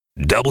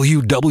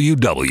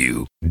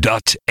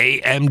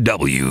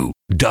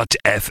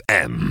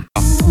www.amw.fm.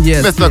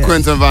 Yes, Mr.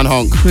 Quinton Van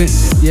Honk.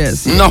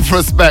 Yes. Enough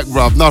respect,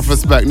 bruv. Enough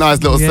respect.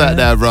 Nice little set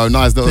there, bro.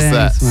 Nice little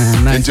Thanks, set.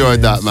 man. Nice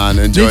Enjoyed that, man.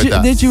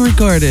 Did you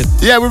record it?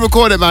 Yeah, we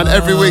record it, man.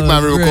 Every week,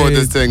 man, we record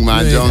this thing,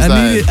 man. Do you know what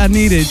I'm saying? I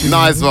need it.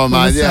 Nice one,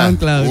 man. Yeah.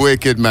 SoundCloud.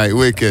 Wicked, mate.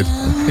 Wicked.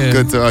 Okay.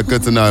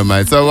 Good to know,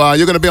 mate. So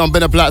you're going to be on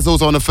BINNENPLAATS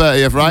also on the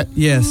 30th, right?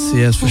 Yes,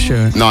 for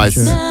sure. Nice.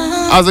 For sure.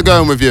 How's it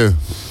going with you?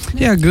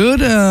 Yeah,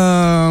 good.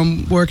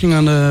 Working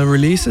on the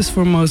releases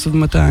for most of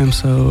my time,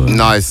 so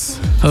Nice.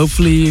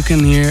 hopefully you can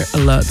hear a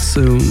lot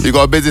soon. You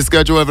got a busy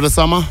schedule over the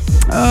summer?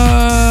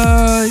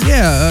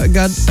 Yeah, I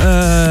got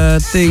I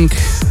think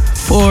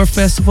 4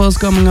 festivals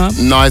coming up.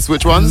 Nice.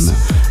 Which ones?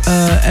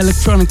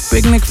 Electronic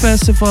Picnic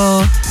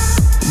Festival,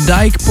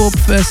 Dyke Pop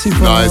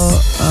Festival, Nice.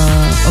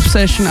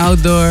 Obsession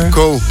Outdoor,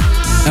 Cool.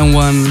 and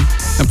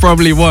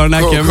probably one,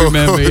 I can't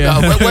remember. Cool.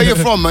 Yeah. Where you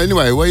from,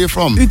 anyway? Where you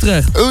from?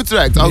 Utrecht.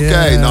 Utrecht.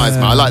 Okay, Yeah. nice,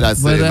 man. I like that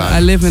city, But man. I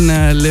live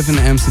in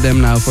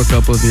Amsterdam now for a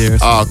couple of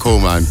years. Ah, cool,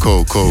 man.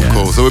 Cool.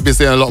 Yeah. So we'll be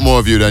seeing a lot more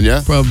of you then,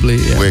 yeah? Probably,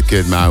 yeah.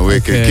 Wicked, man.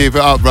 Wicked. Okay. Keep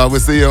it up, bro.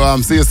 We'll see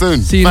you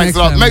soon. See you Thanks next a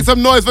lot. time. Make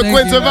some noise for Thank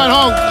Quinton you. Van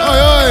Honk. Oi,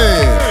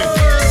 oi.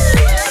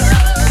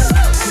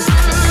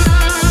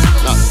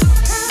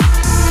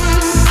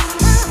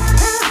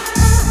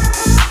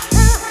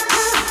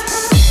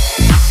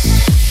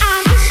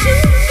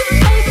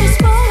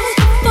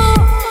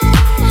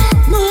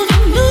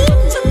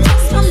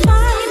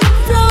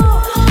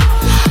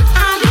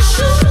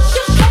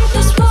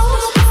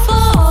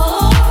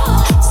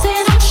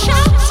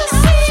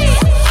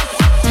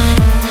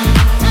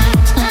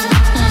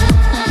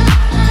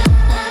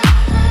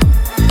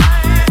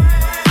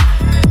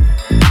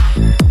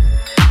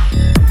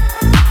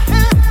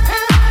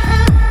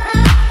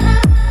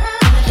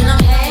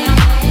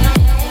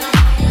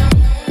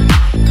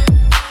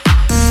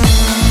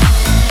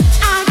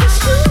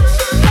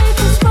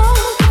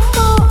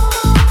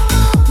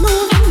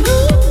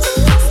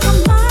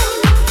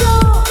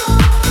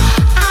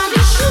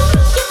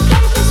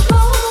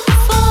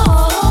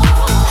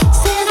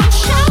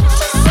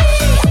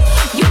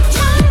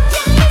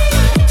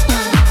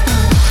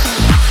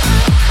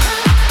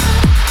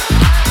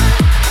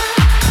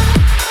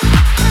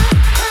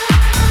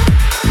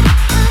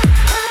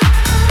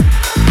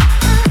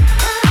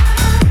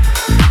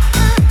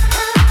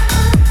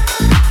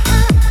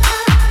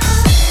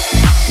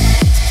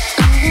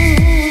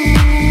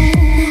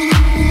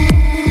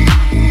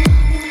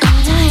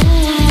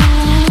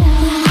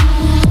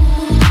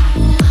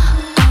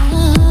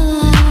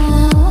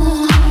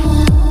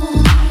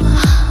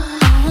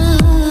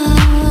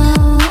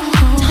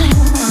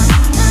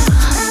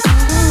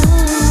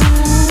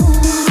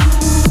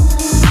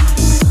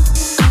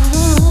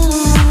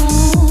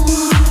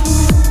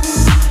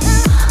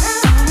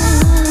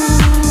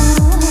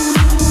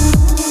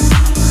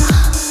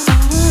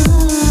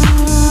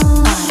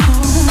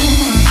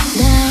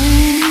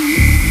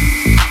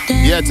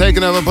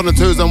 Taking over on the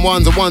 2s and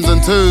 1s and 1s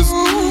and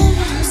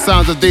 2s.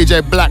 Sounds of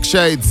DJ Black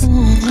Shades.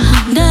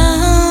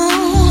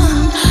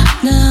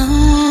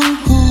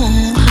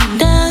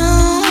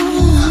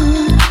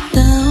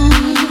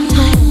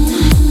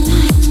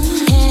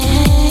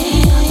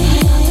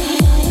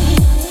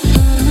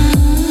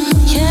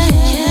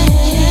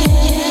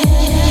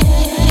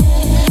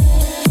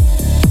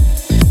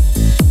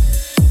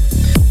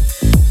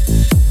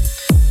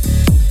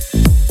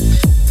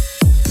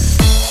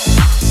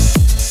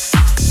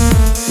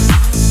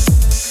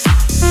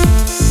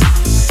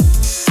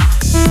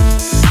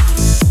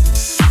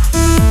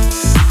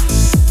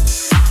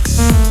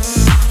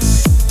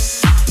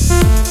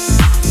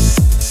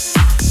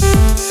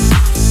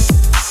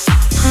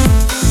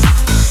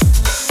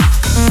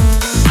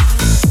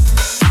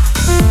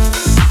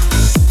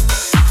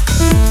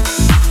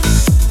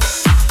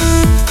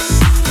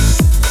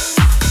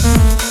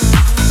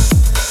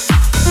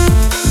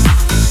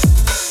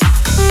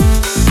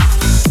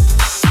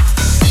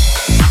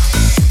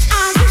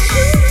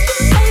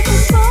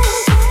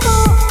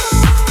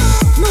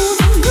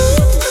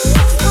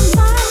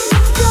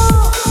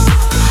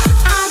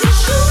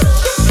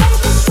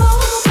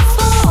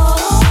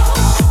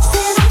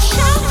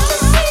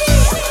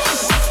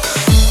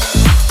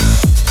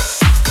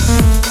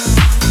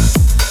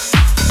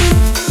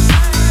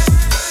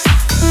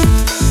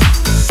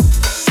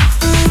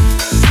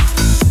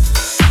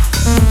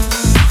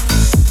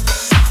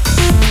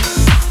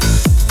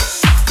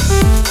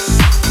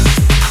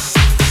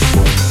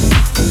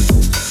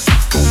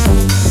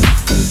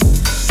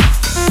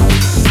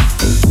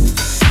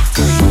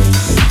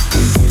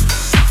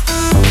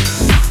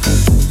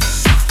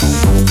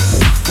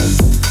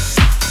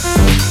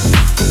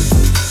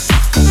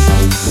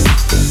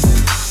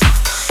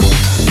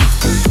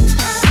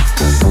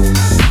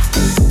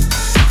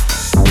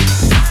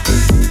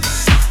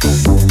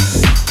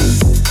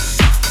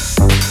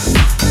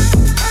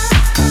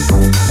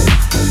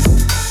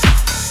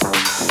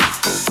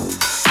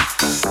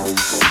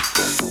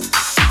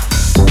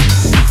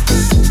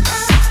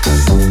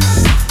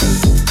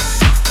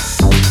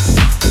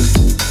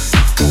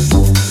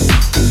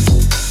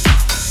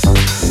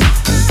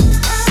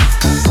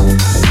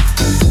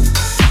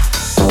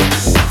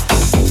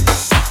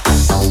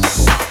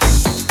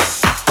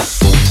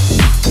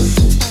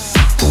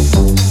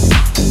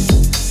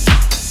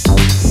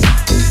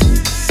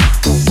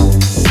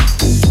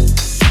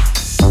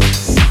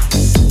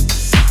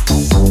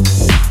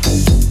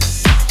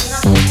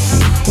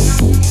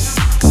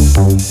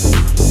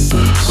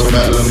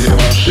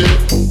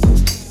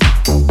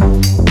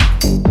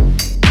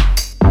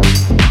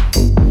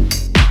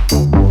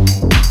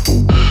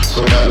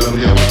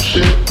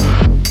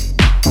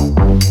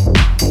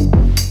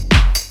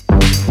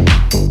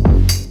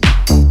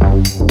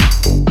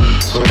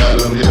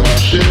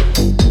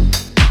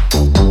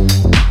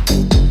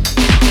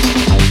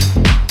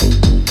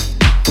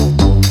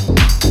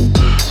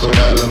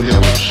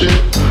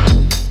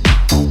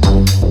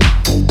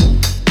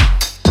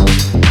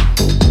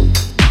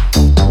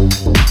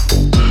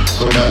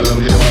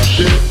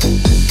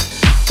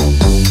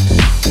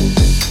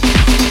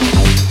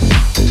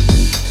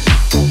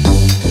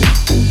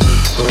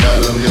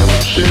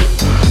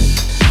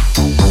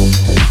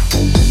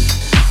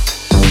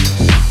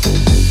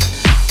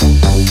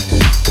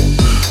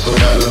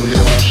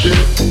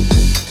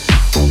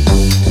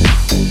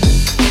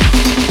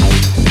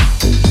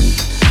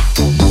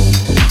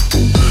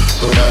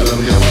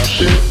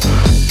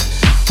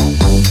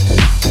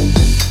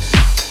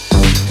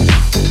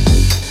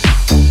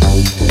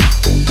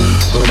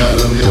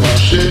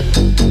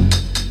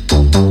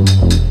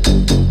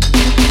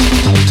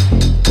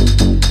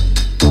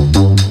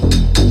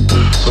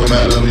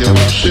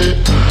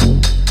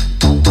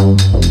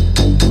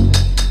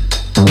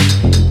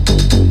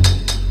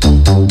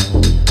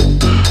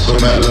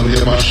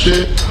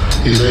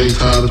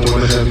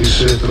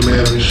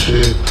 heavy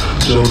shit.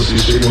 Jealousy,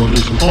 she gon'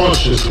 do some hard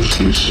shit, some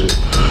street shit.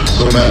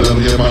 So Matt, let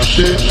me hear my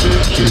shit. She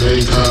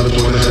ain't tired of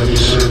doing the heavy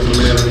shit, the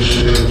heavy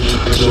shit.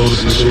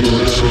 Jealousy, she gon'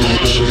 do some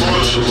hard shit,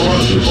 hard shit,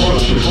 hard shit,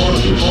 hard shit, hard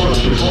shit, hard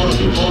shit, hard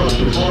shit, hard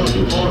shit, hard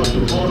shit, hard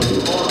shit, hard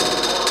shit, hard shit.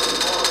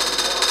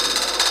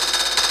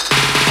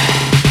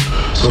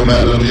 So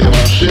Matt, let me hear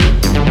my shit.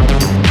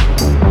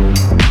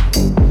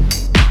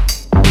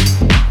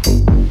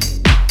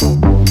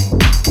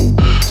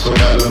 So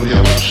Matt, let me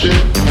hear my shit.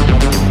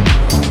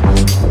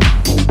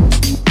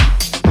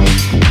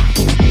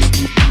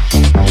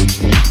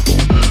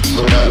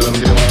 So Matt, let me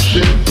hear my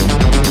shit.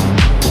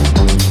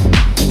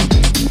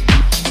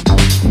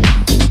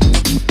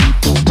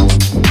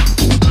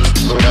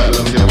 So Matt,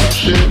 let me hear my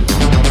shit.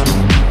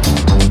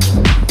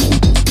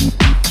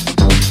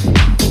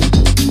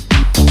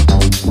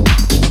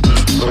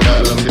 So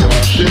Matt, let me hear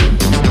my shit.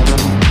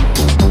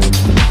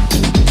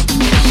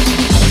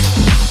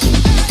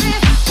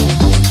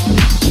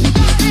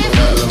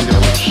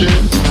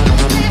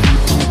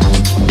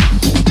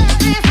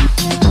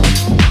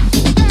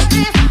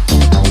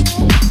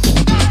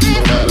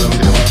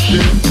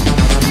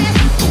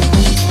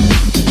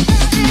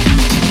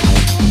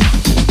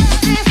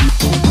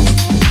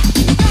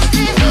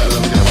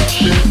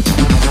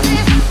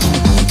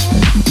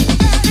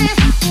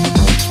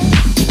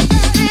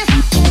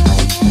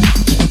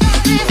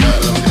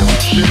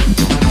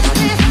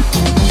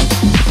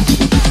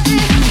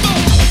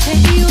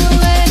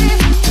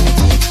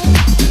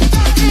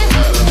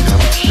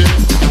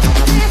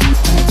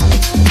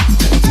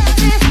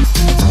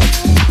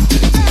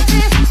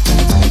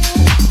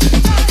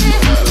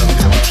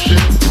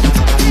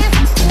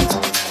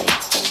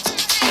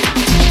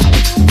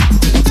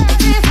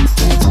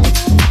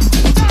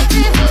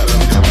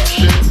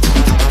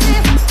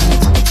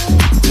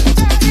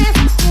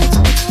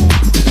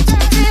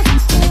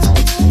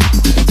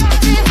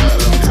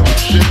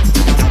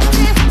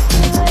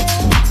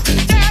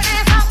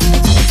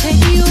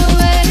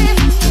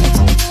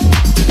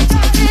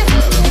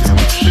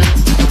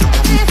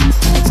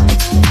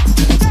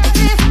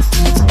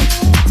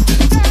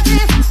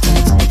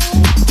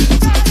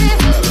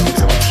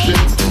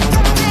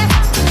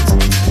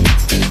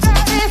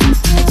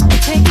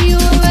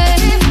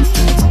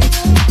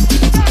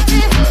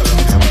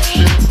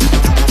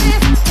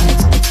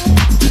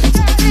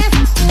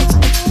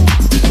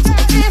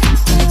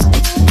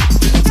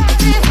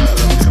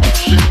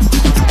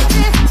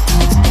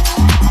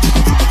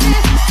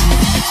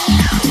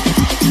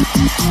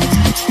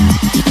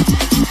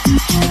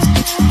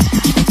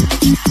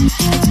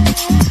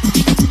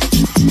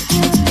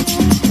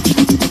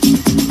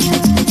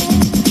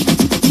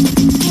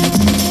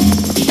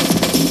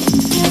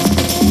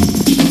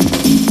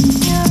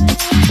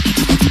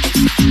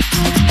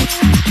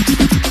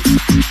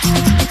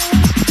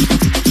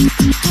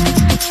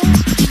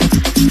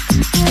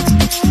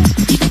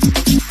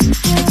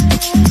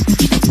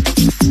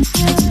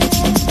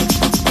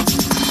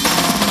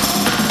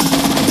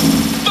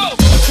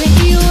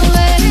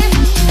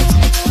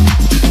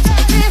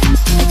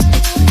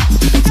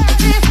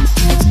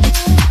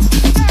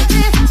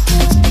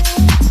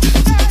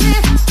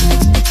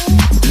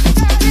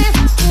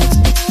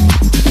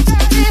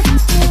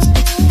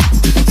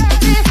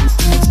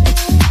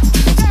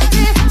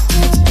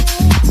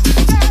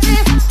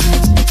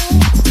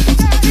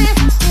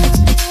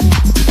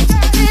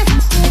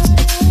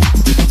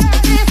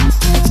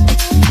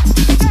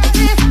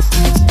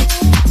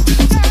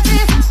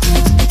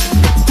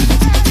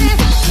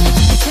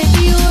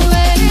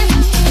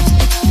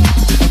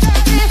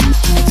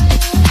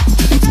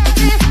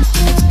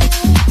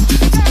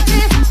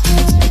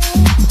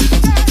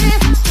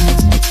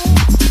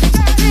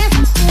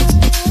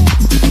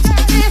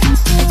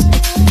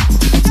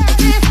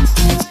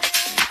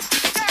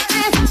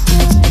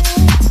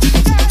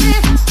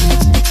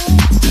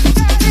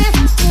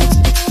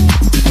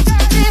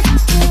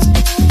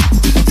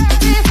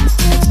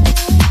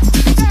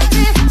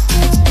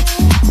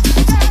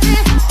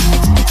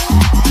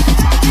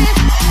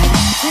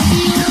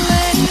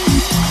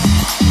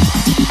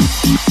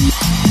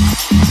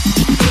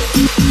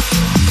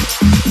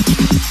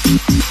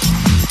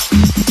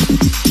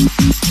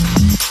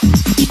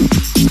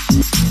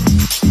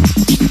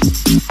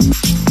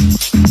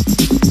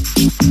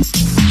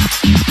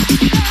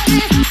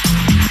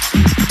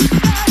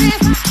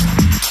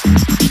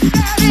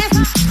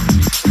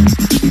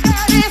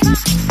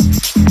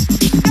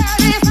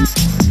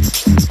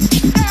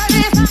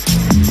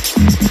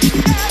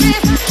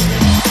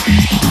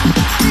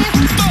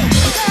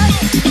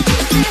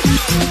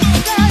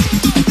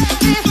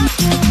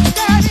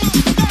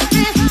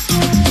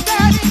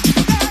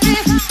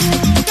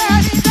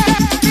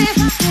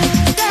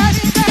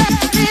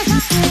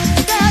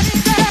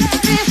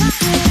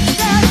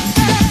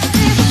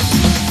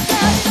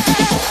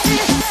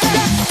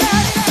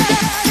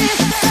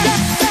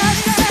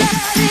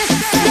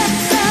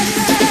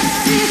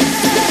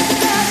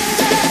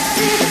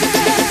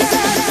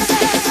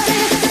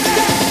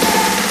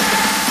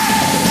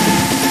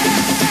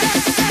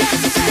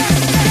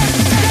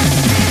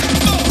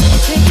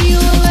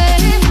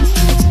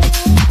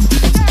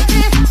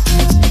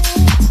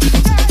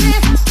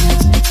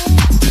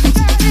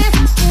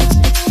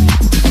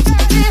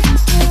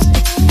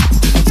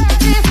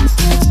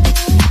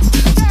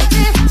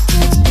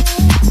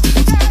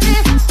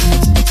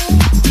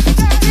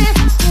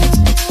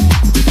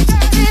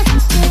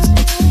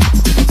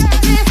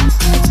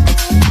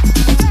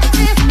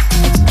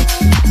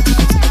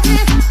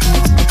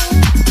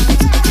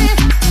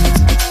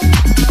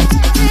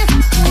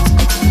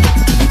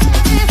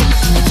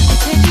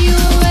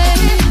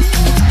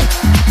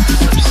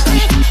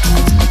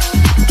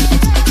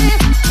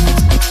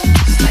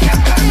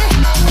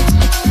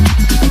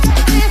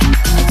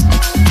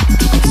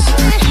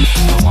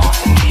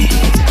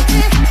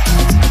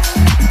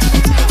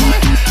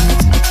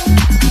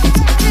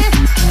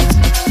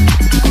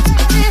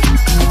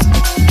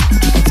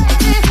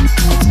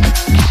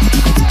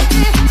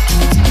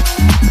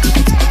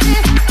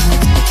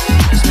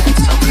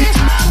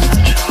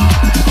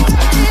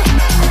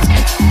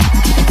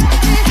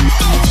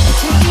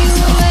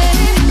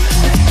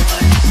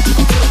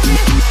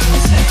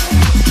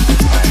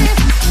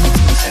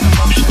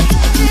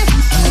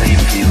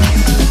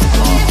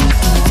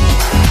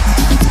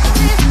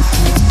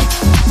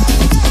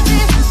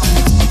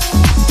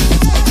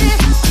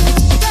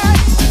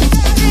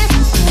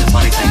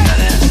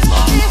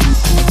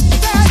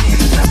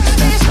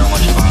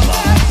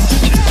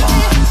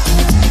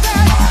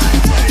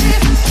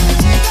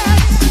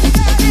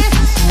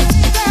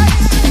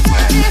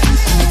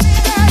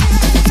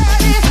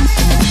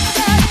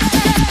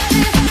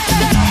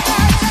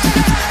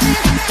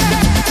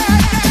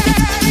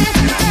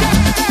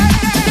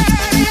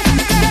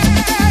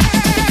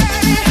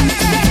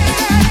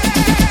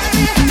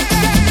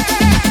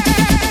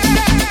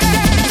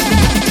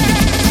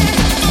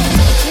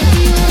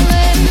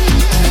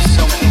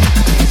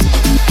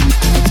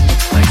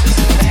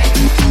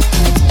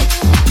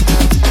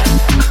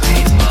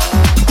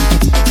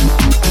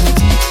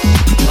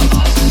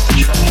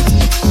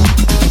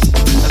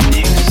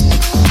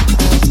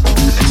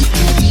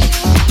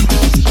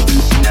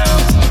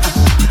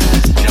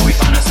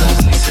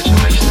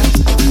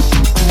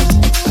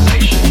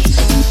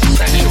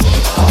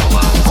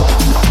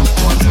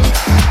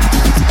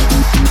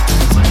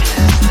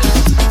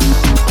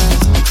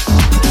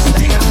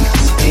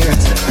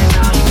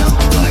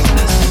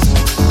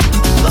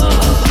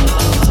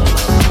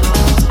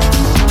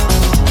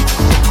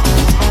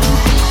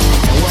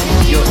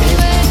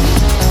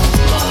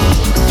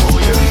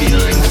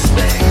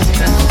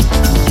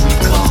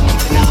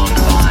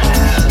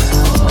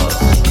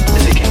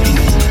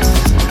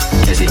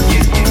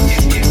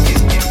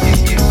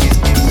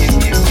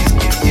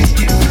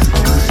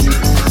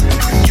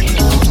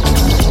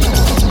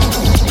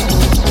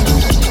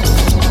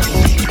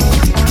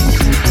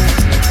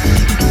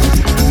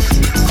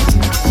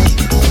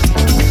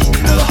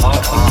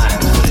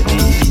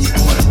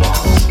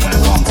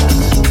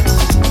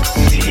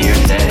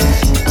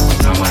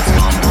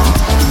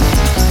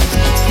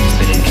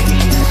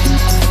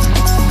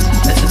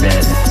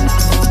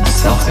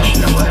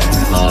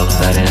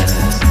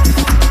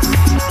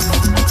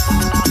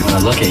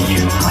 look at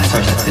you, I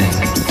start to think,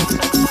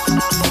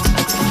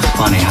 it's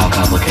funny how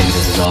complicated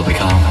this has all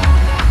become.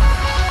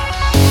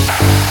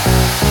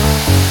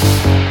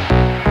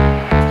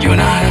 You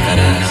and I at that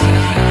end.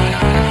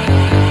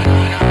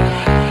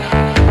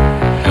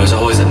 There was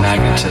always a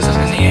magnetism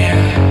in the air,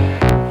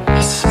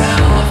 a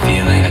smell, a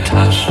feeling, a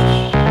touch,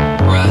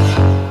 breath,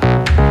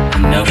 a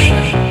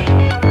notion.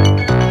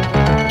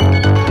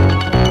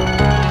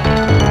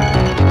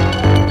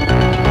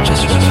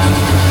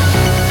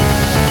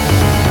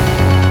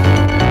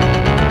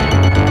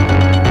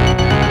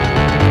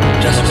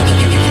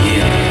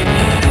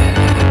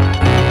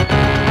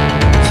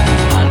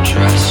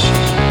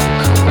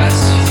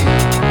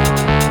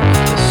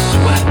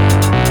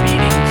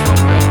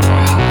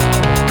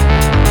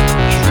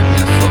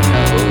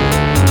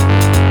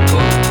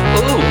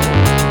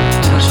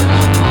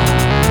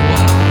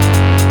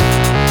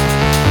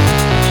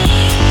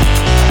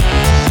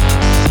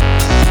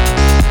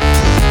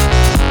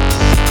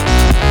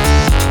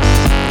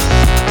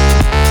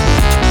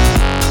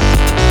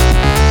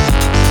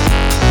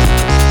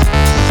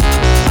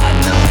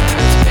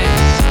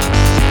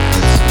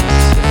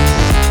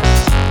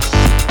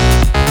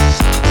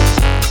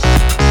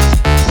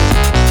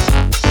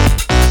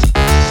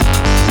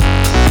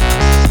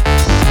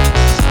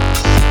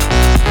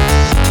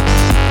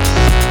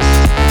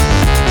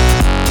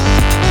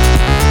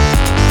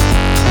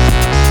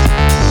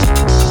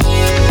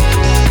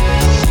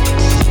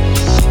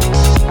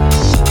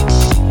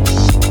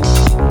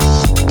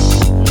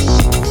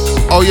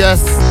 Oh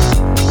yes,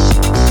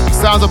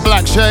 sounds of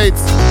Black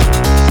Shades.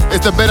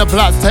 It's the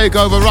BINNENPLAATS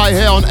takeover right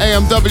here on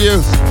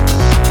AMW.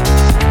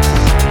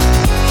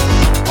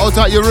 Hold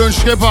tight, Jeroen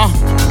Schipper,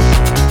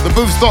 the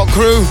Boofstock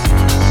crew.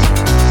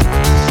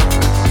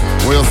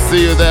 We'll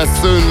see you there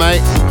soon,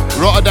 mate.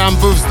 Rotterdam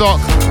Boofstock,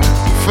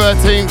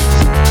 13th.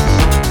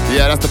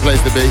 Yeah, that's the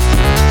place to be.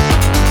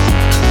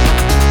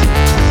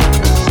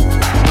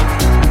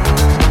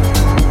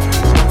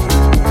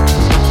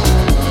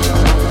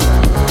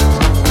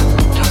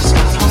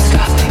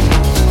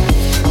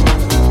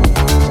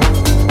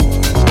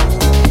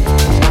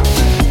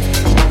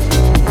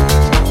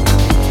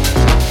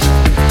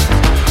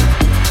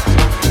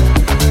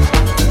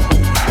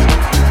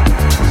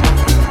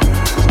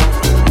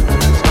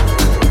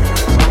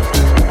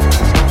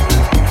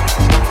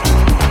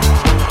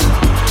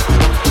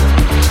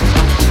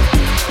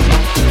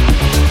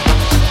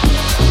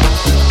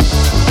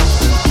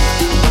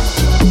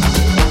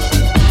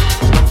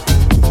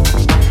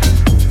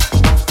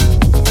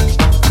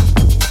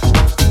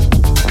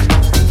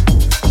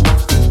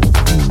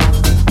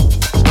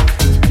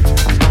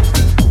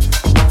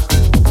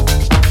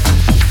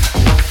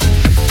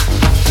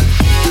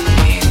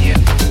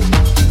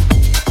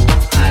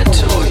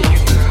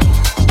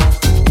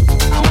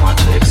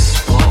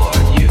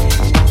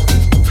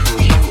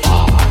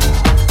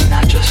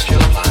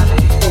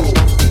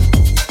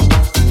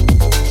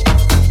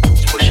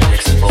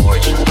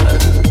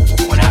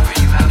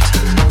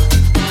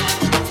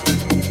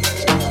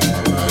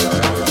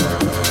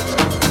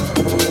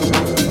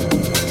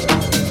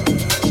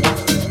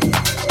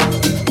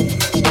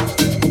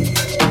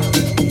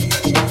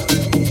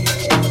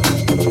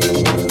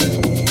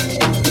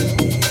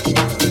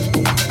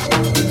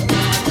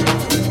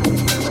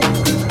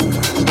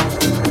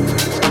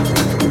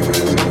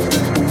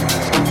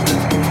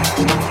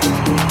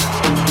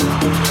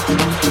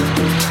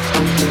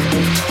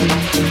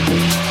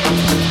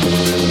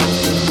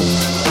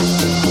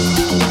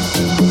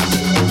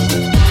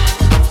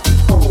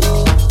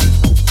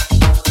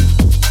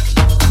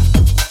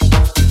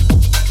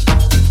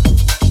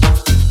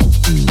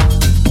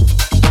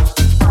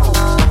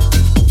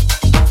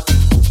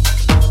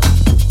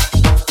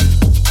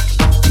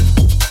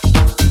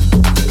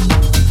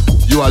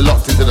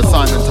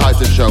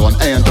 Titus show on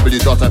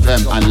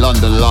AMW.FM and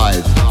London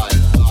Live.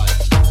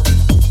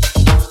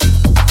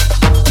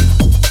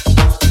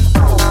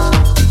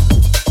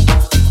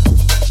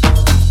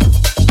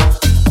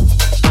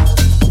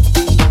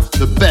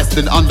 The best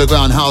in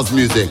underground house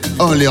music,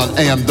 only on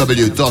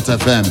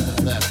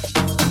AMW.FM.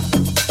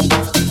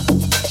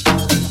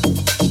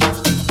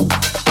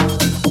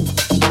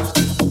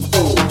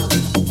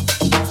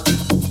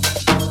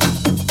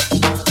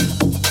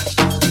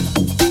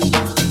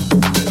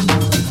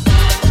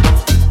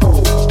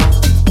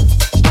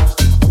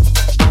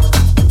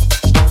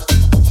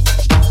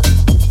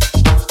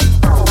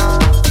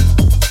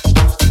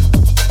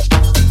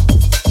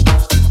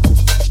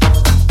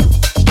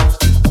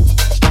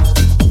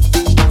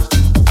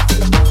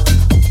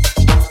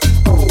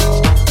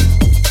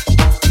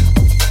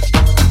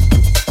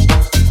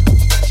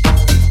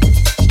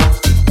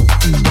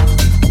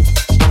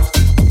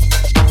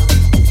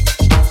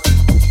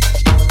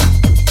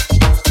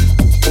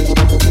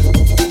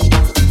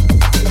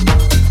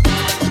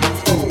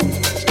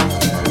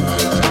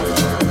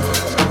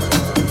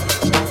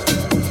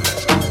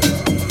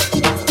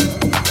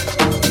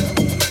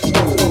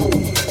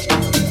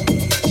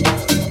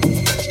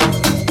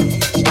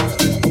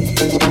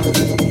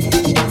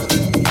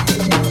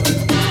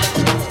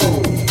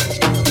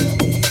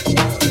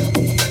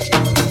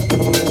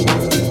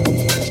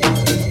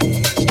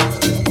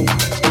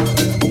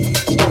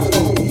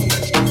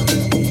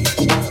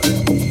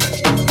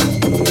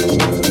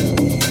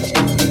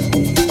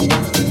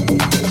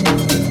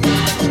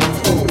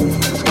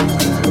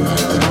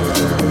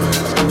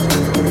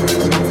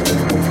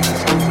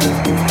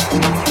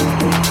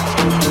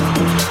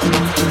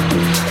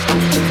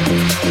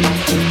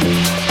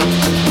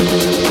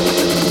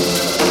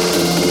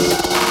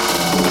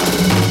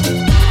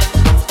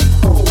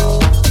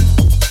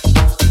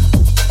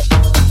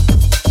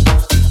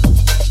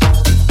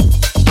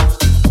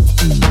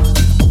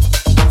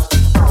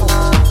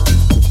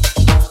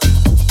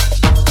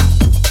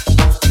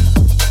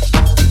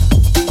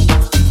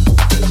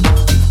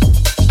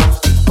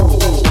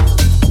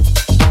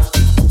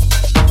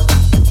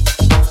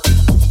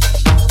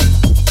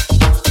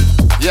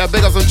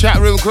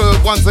 crew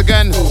once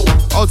again.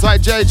 Old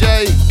tight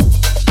JJ.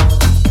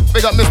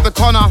 Big up Mr.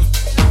 Connor.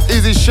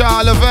 Easy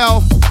Shah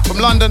Lavelle from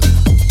London.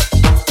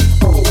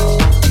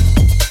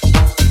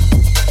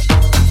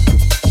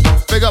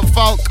 Big up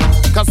Falk,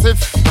 Kasif.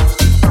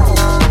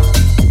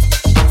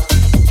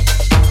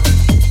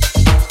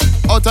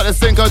 Old tight the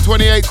Cinco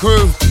 28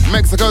 crew,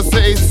 Mexico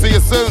City. See you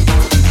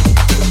soon.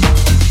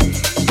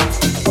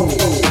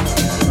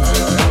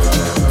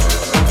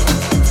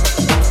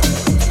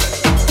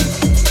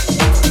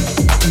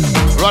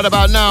 Right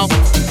about now,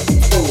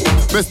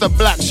 Mr.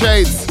 Black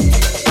Shades.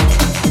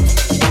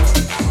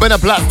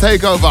 BINNENPLAATS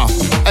takeover.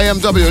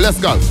 AMW, let's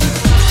go.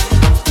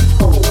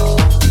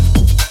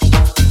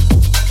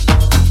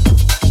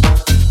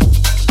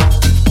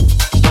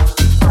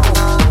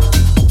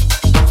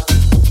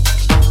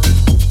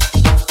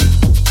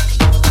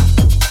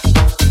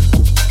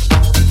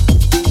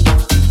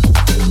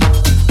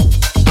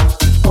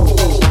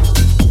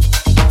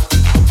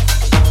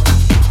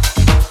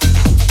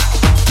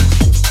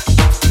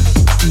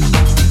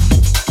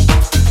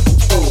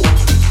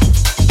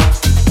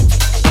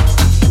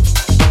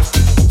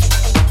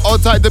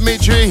 Tight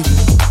Dimitri,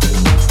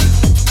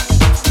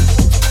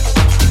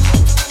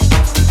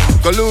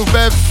 Galoo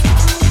Bev.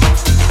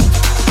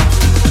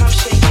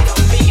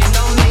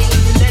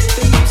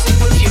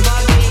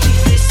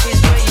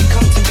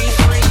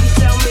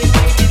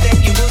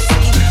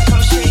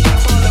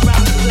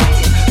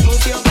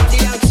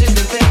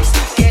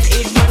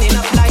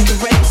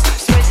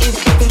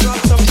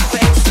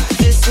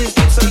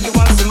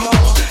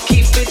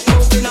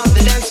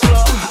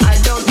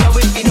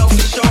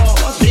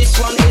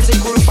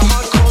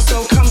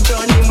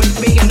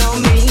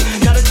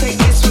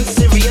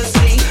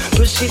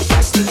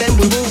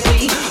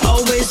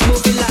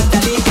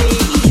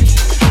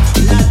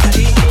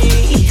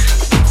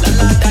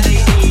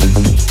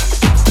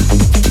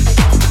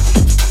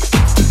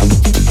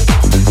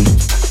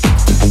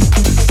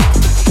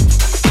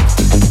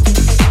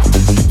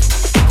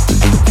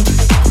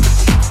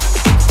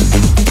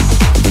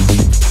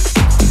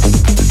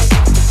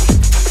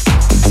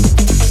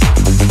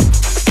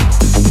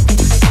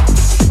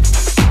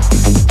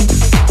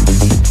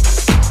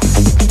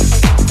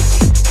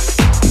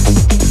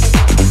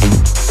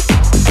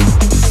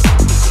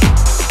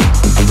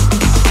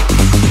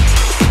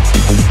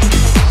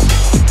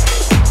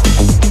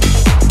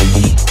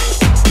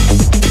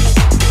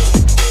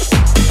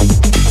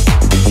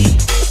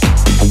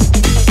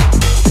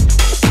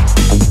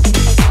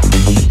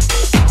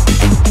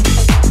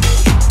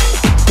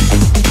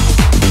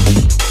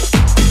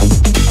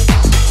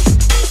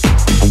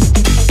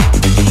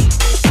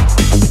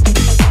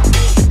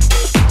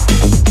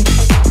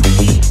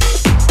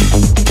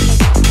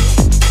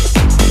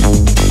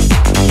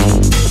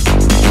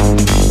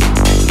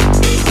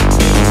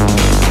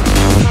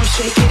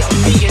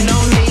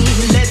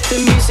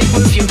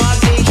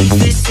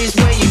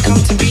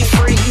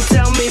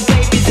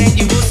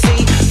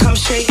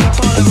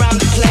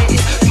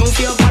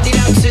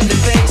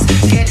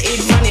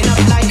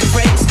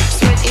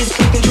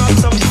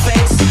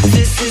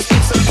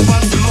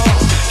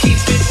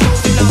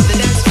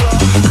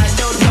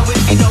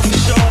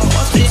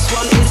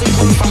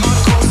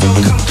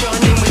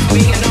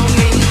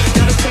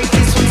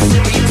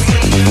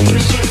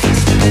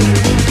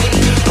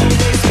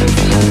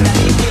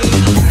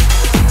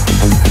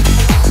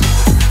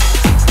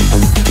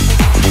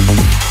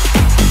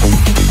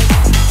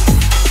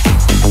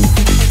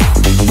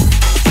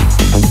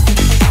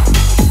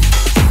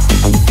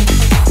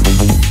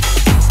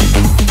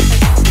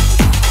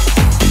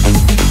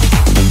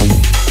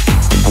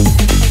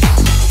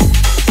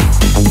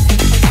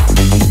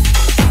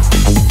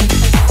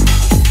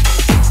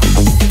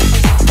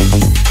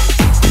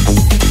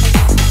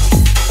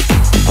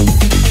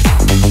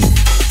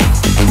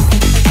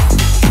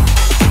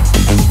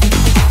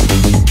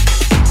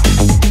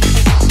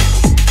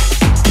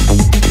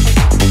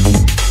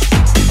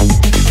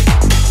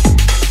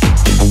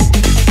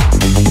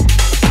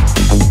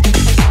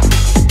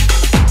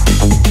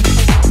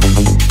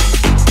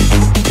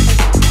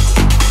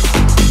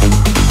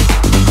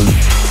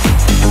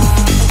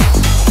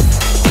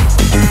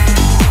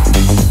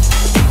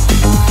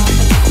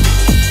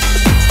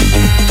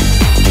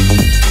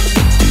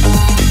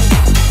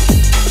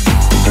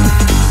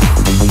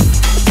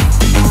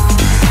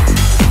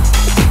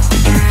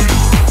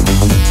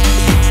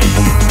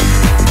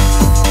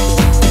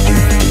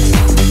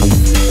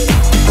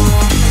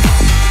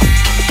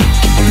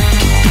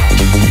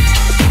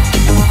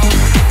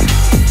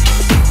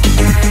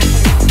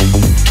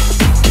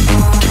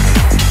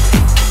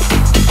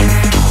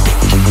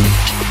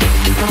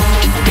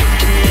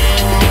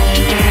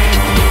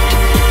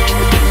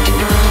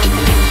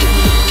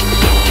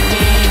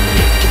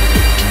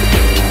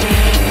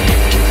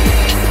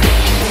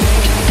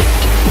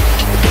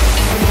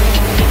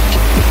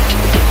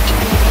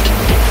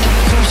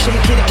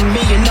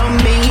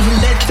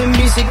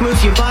 music,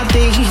 move your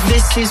body.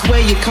 This is where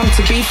you come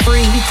to be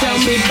free. Tell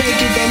me,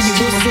 baby, then you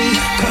will see.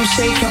 Come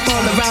shake up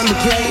all around the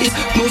place.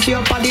 Move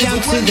your body down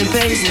to the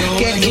bass.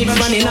 Get it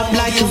running up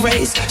like a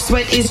race.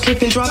 Sweat is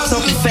dripping drops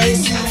off your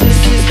face.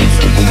 This is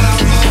different power.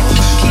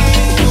 Keep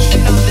it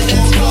moving on the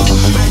dance floor.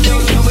 I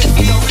don't know if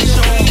you're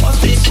sure.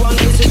 This one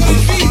is a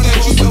good beat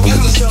that you don't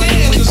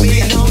understand the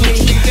speed at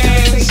which we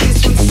dance.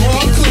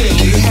 More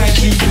clearly had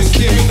you been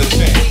given the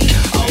chance.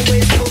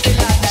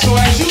 So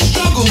as you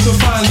struggle to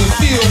find the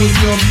feel with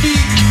your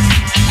feet,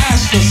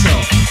 ask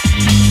yourself,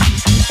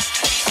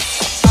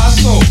 I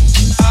so,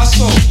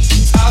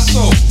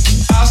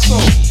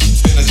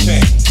 been a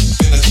change,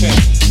 been a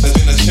change,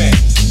 been a change,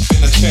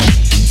 been a change.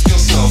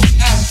 Yourself,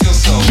 ask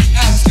yourself,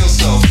 ask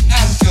yourself,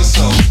 ask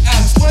yourself,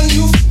 ask one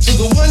you to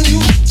the one you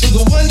to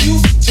the one you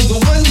to the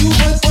one you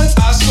what I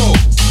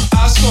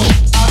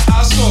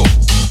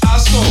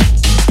so,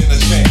 been a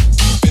change,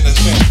 been a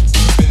change,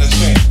 been a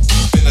change,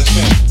 been a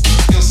change.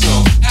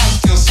 Yourself,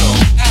 ask yourself,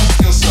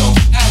 ask yourself,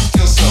 ask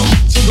yourself.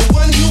 To the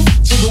one you,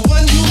 to the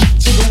one you,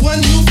 to the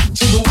one you,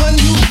 to the one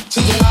you,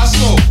 to the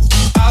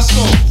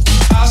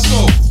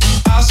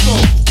I so,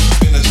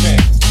 been a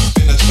change,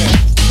 been a change,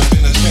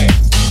 been a change,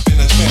 been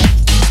a change.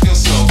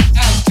 Yourself,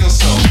 ask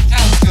yourself,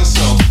 ask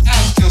yourself,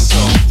 ask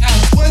yourself.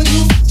 Ask one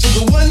you, to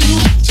the one you,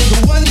 to the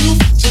one you,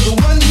 to the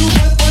one you,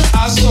 what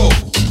I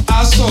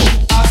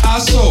so,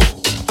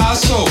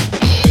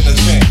 been a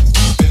change,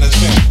 been a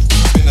change,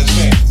 been a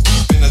change,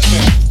 been a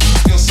change.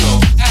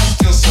 Yourself,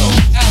 ask yourself,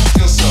 ask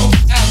yourself,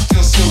 ask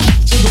yourself.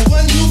 To the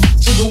one you,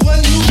 to the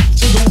one you,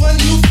 to the one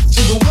you,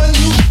 to the one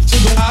you, to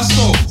the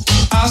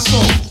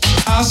I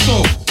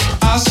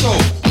so,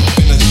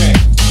 been a change,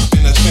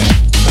 been a change,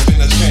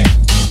 been a change,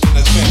 been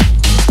a change.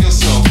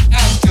 Yourself,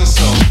 ask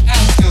yourself,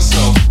 ask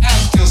yourself,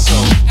 ask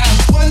yourself.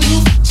 Ask one you,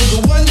 to the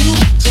one you,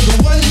 to the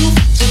one you,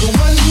 to the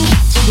one you,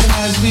 to the.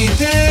 As we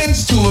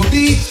dance to a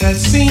beat that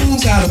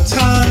seems out of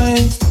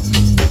time,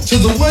 to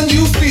the one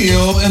you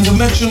feel and the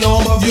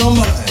metronome of your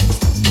mind.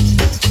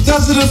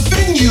 Does it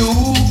offend you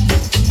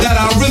that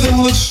our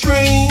rhythm looks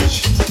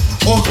strange,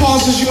 or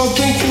causes your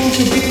thinking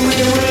to be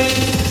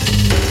rearranged?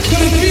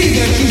 Could it be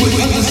that you would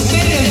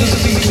understand the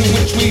speed to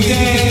which we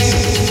dance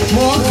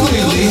more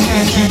clearly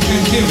had you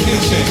been given a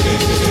chance?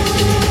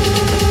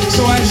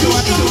 So as you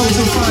struggle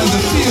to find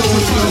the feel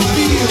with your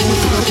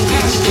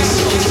ask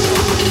yourself.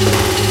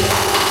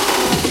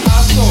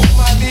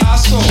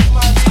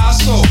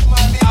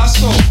 I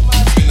so,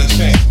 been a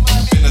change,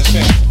 been a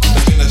change,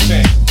 been a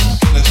change,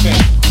 been a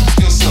change.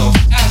 Yourself,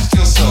 ask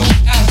yourself,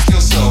 ask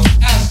yourself,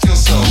 ask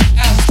yourself.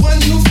 Ask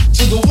one you,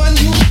 to the one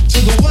you, to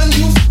the one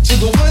you, to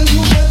the one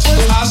you,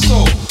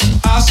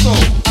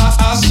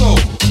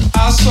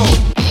 I so,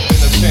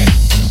 been a change,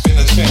 been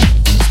a change,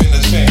 been a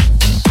change,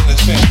 been a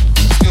change.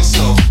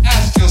 Yourself,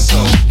 ask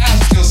yourself,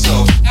 ask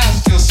yourself,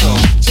 ask yourself.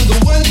 To the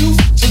one you,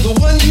 to the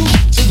one you,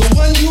 to the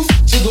one you,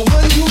 to the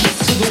one you,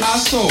 to the I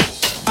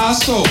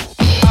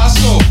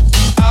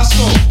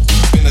so,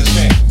 been a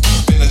change,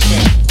 been a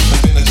change,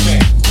 been a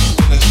change,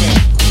 been a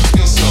change.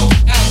 Yourself,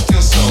 ask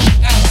yourself,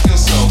 ask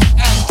yourself,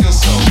 ask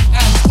yourself.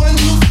 Ask one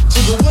you, to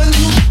the one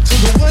you, to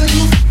the one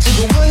you, to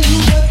the one you,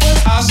 what I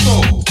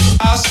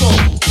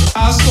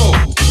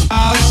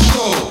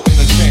so, been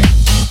a change,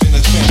 been a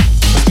change,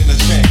 been a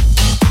change,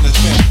 been a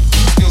change.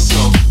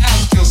 Yourself,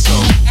 ask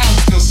yourself,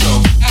 ask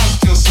yourself,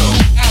 ask yourself.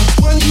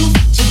 Ask one you,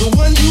 to the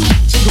one you,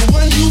 to the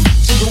one you,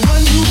 to the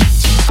one you.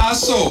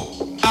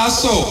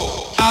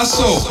 I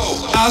so,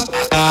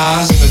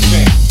 been a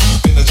change,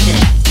 been a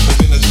change,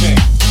 been a change,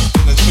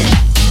 been a change.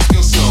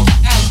 Yourself,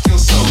 ask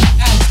yourself,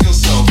 ask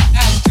yourself,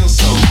 ask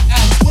yourself.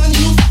 Ask one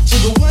you, to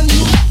the one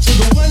you, to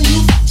the one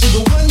you, to the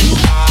one you.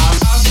 I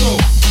so,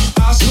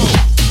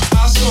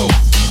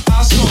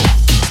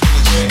 been a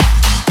change,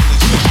 been a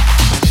change,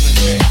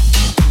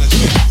 been a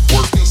change.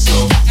 Work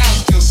yourself,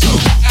 ask yourself,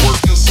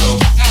 ask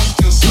yourself,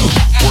 ask yourself.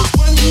 Ask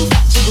one you,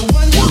 to the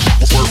one you,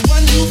 to the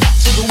one you,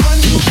 to the one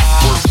you.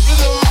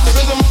 The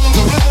rhythm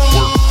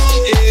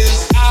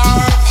is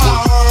our power.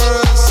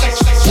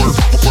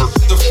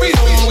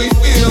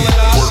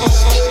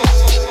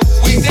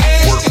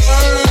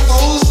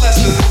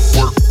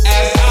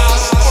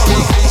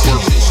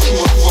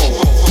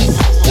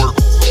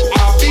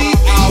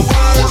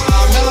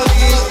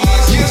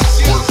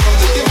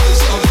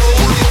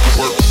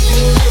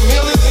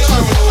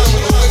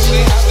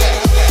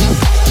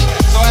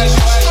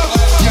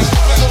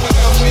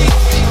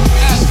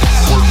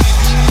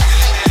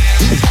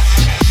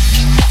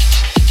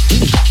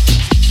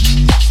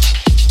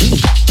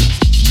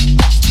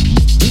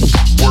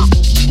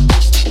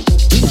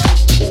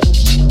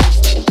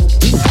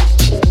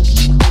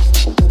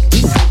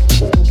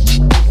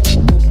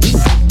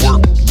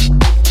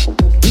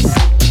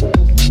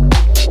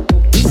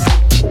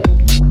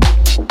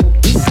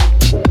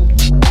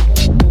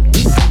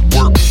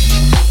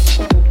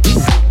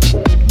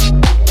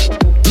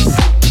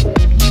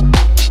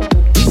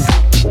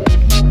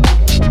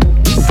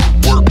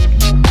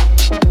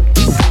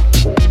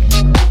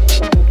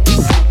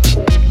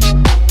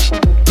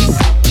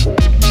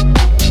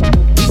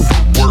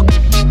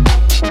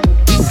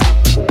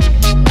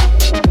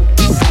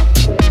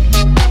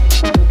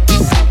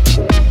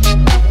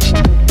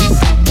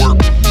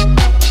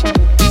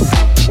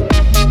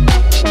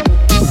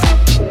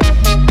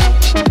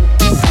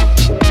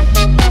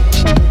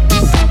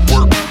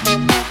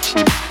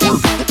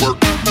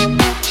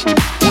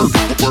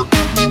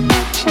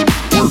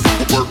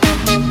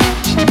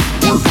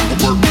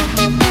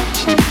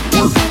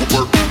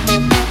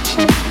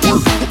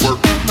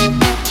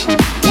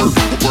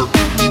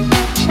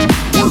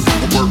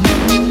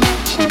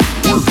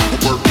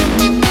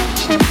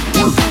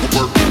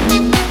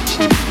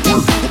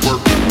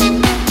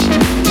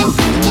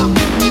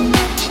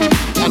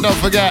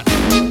 forget,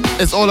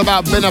 it's all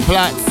about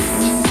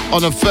BINNENPLAATS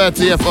on the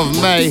 30th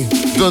of May,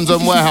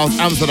 Dungeon Warehouse,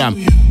 Amsterdam.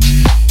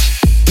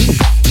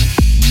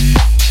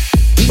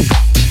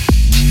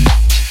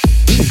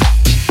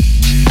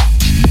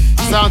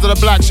 Sounds of the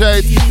Black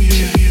Shades.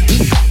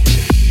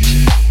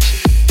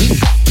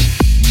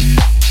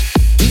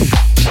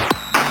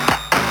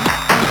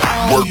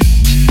 Work.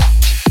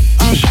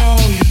 I'll show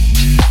you.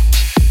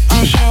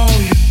 I'll show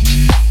you.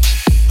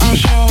 I'll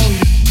show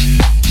you.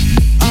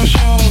 I'll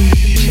show you.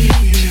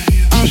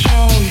 I'll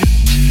show you.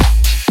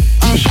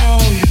 I'll show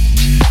you.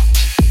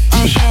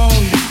 I'll show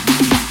you.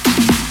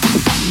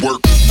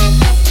 Work.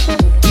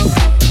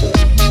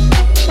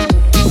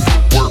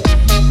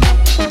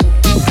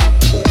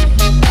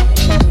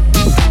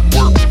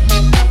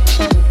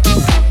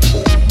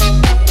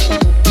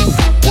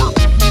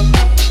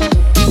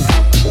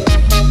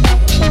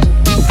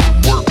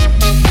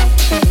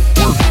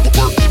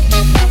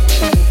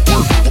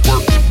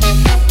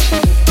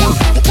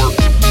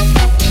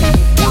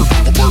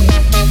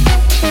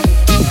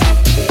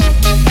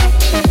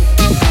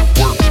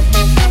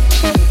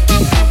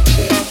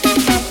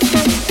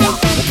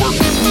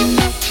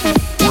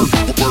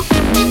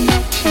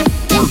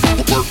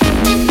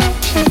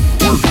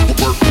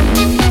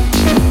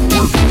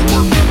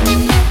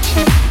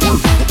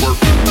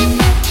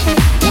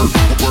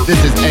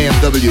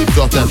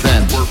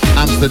 FM,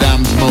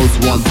 Amsterdam's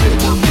most wanted.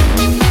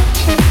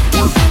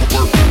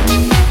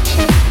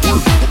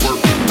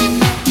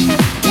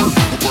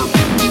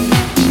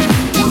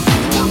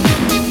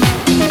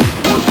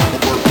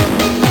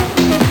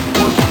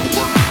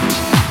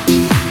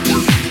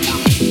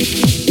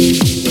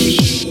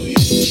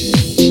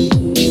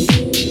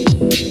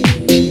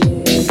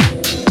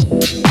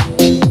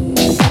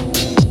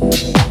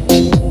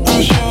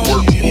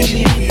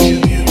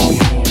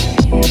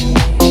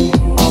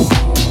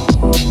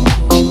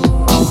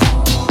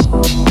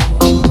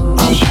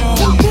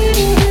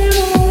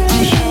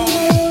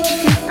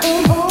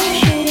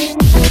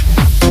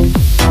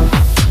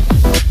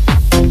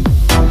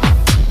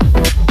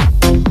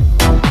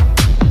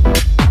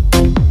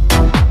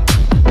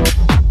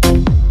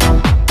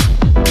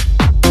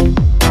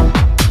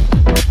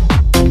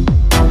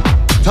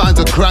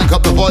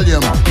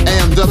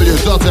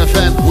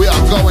 AMW.FM, we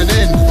are going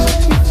in.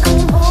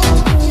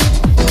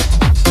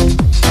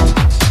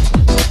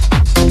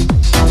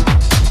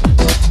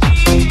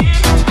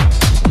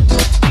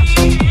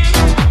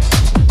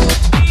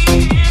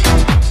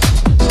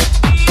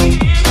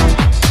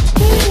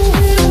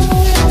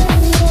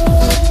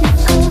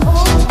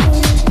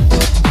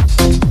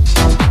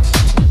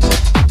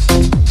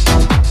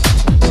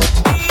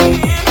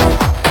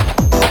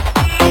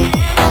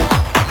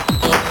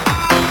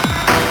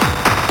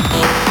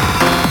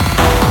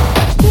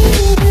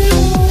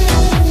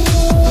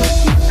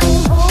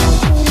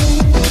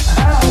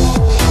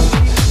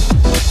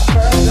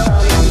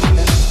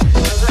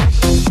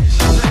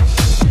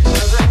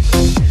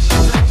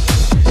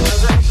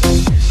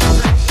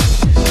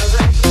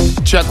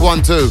 Check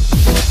 1, 2.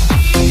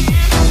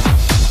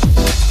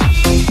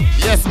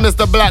 Yes,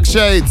 Mr. Black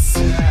Shades.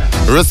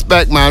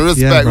 Respect, man.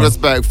 Respect, Yeah,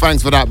 respect.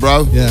 Thanks for that,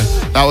 bro. Yeah.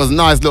 That was a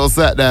nice little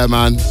set there,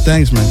 man.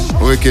 Thanks, man.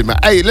 Wicked, man.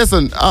 Hey,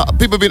 listen,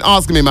 people have been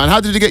asking me, man,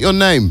 how did you get your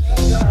name?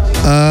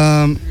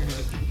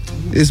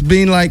 It's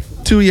been like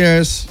 2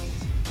 years.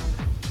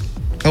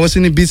 I was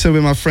in Ibiza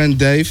with my friend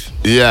Dave.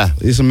 Yeah.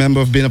 He's a member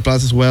of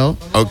BINNENPLAATS as well.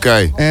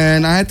 Okay.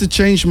 And I had to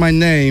change my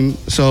name,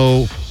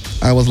 so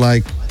I was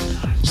like,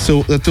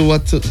 so to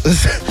what?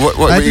 What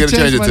were you going to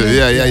change it to?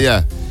 Name,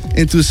 Yeah.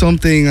 Into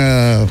something,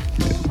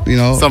 you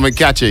know. Something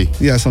catchy.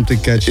 Yeah, something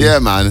catchy. Yeah,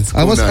 man. It's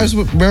cool, I was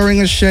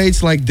wearing a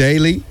shades like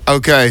daily.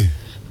 Okay.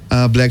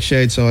 Black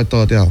shades, so I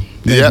thought,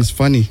 maybe it's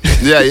funny.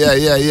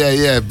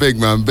 Yeah. Big,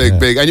 man.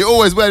 Big. And you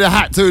always wear the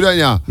hat too, don't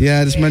you?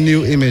 Yeah, that's my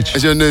new image.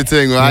 It's your new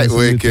thing, right? Yeah,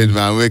 Wicked,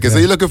 man. Wicked. Yeah. So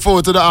you're looking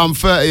forward to the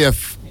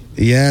 30th?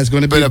 Yeah, it's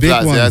going to be a big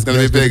one. Yeah, it's going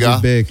to be big, huh?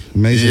 Big,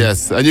 amazing.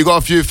 Yes. And you got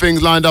a few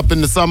things lined up in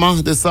the summer,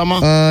 this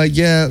summer?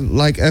 Yeah,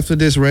 like after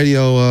this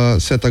radio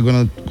set, I'm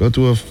going to go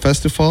to a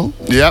festival.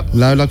 Yep.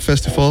 Luidlak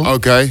Festival.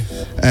 Okay.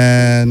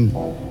 And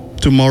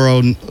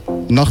tomorrow,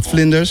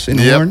 Nachtvlinders in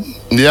Hoorn.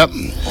 Yep.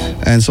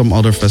 And some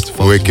other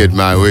festivals. Wicked,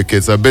 man.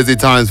 Wicked. So busy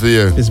times for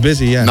you. It's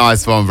busy, yeah.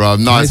 Nice one, bro.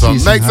 Nice High one.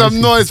 season, Make some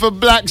season. noise for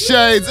Black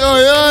Shades.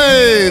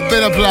 Oi.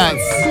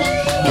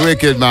 BINNENPLAATS.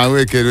 Wicked, man.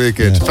 Wicked.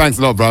 Yeah. Thanks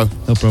a lot, bro.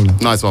 No problem.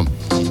 Nice one.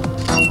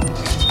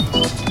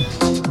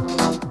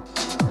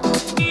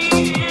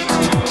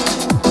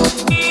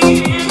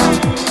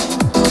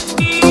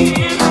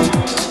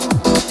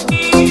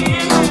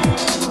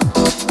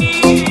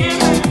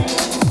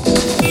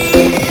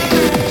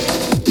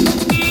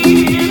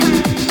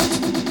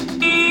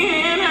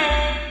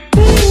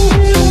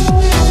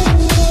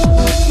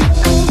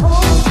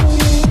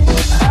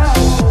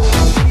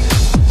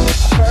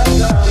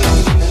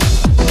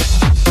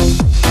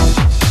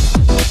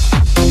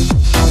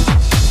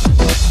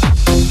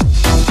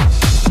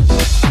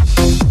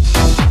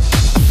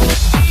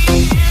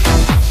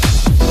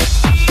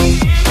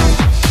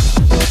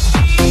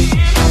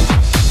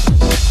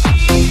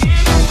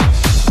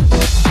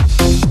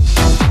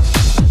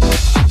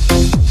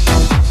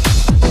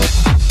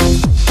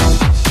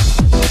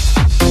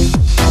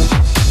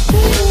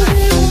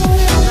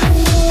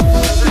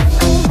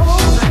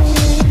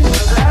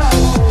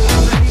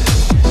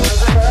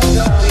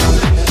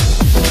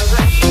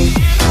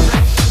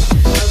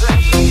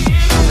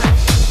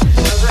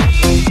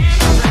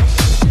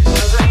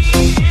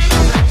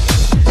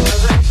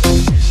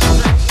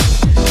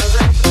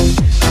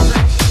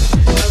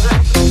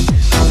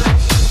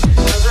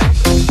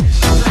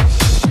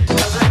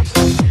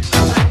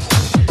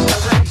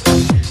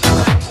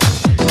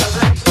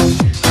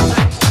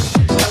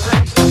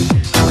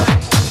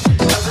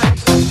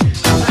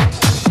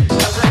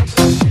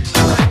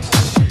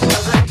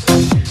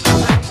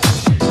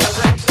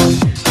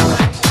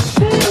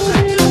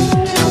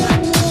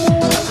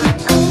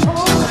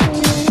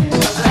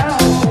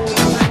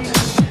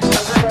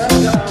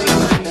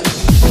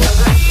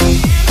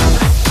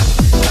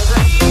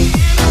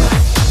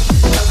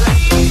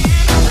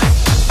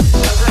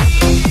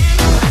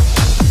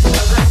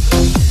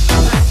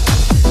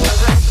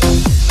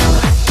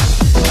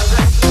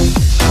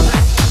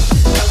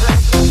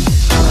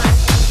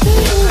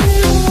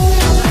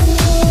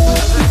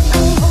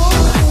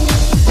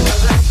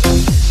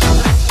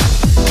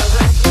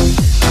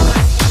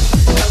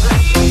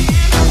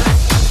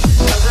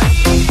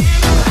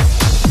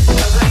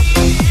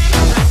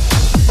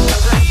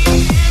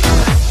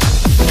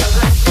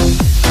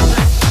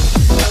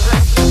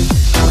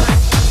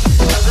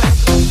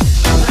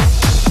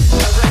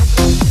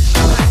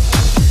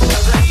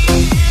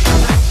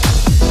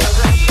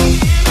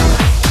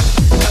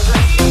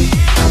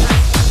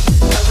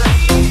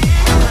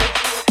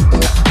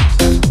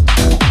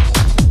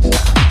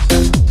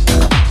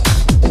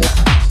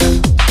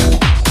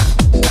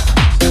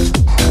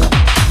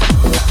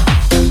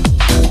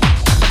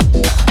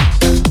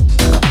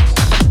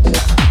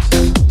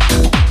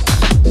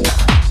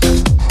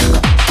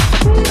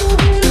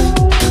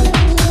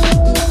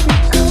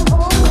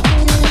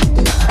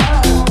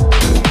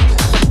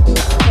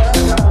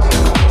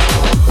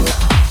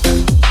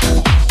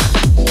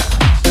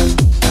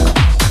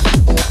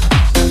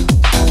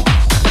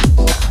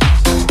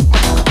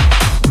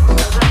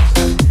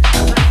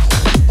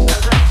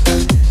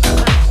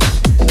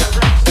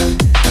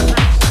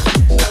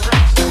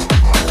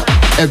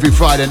 Every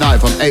Friday night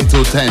from 8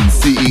 till 10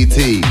 CET.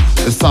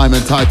 The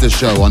Simon Titus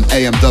Show on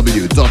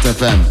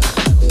AMW.FM.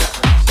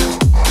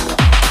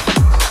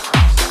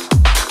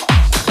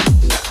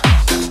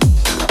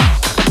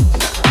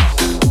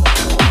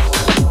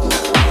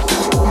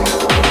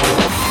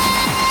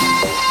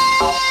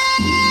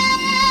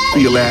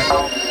 Feel that.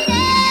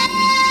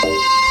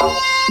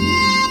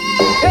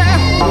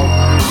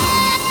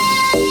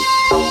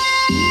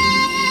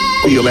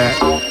 Feel that.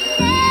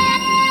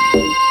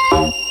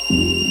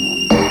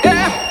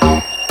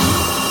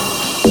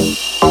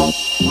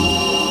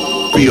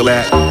 Feel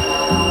that.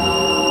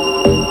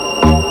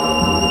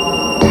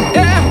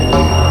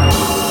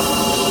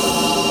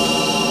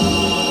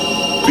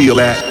 Feel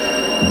that.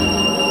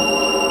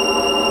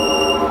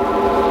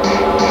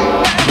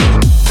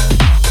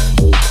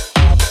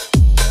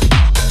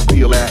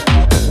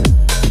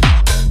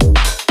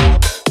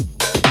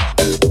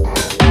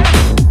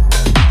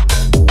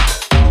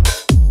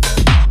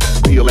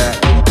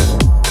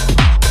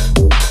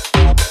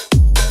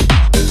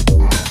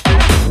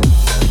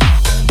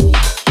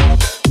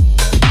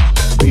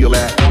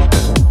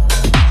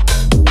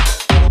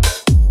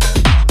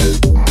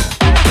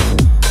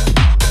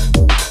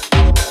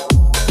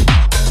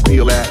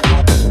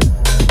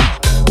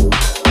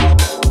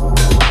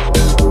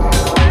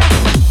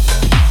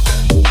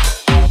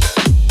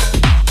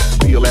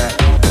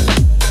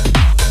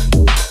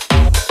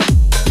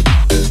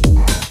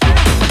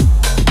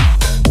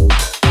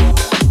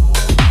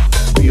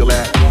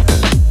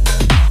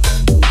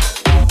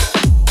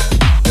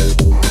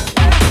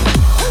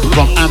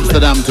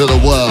 To the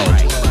world.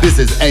 This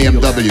is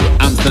AMW,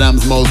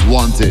 Amsterdam's Most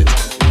Wanted.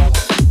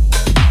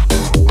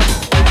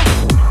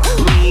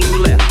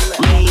 Feel that.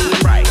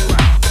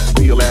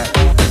 Feel that. Feel that.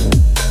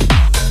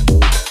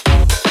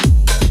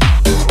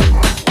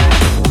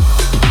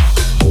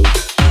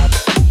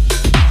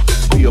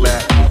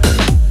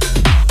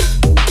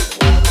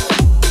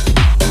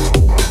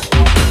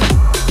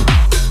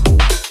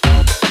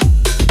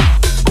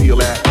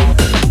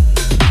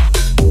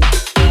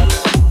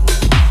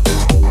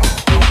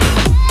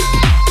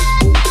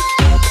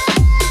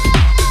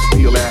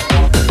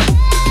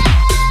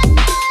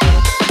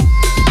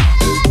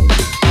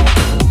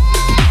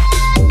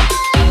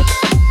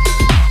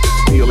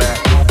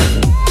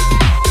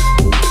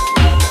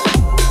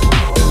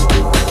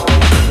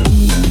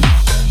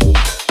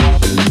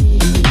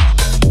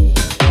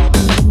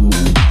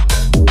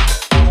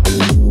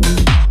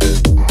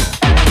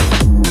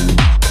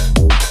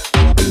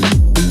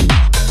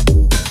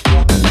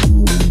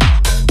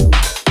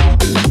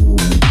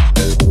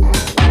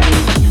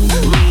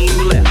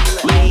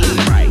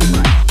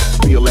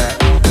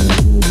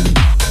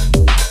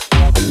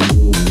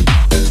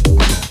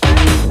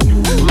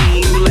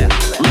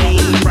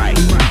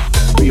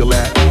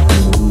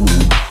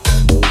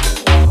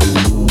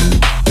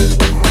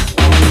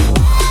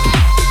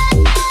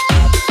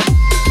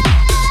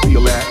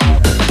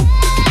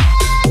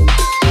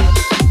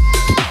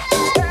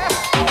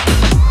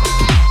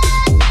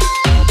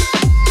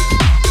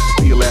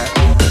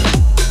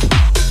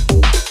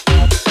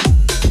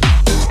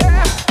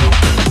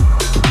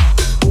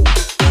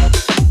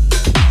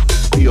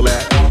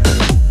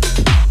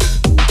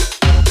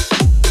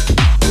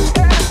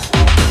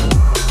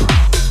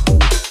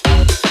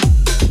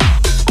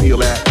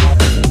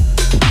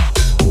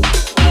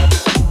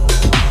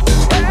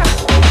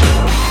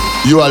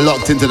 You are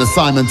locked into the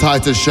Simon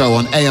Titus Show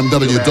on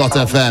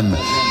AMW.FM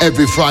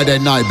every Friday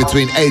night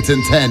between 8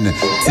 and 10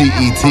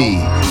 CET.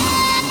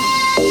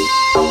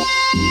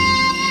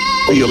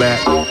 Feel that.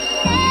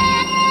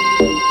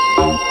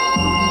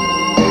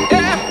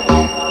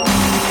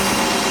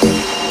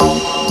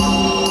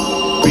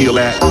 Feel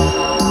that.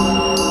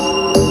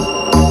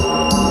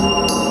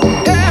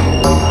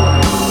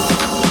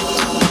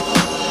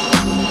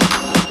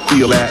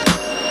 Feel that.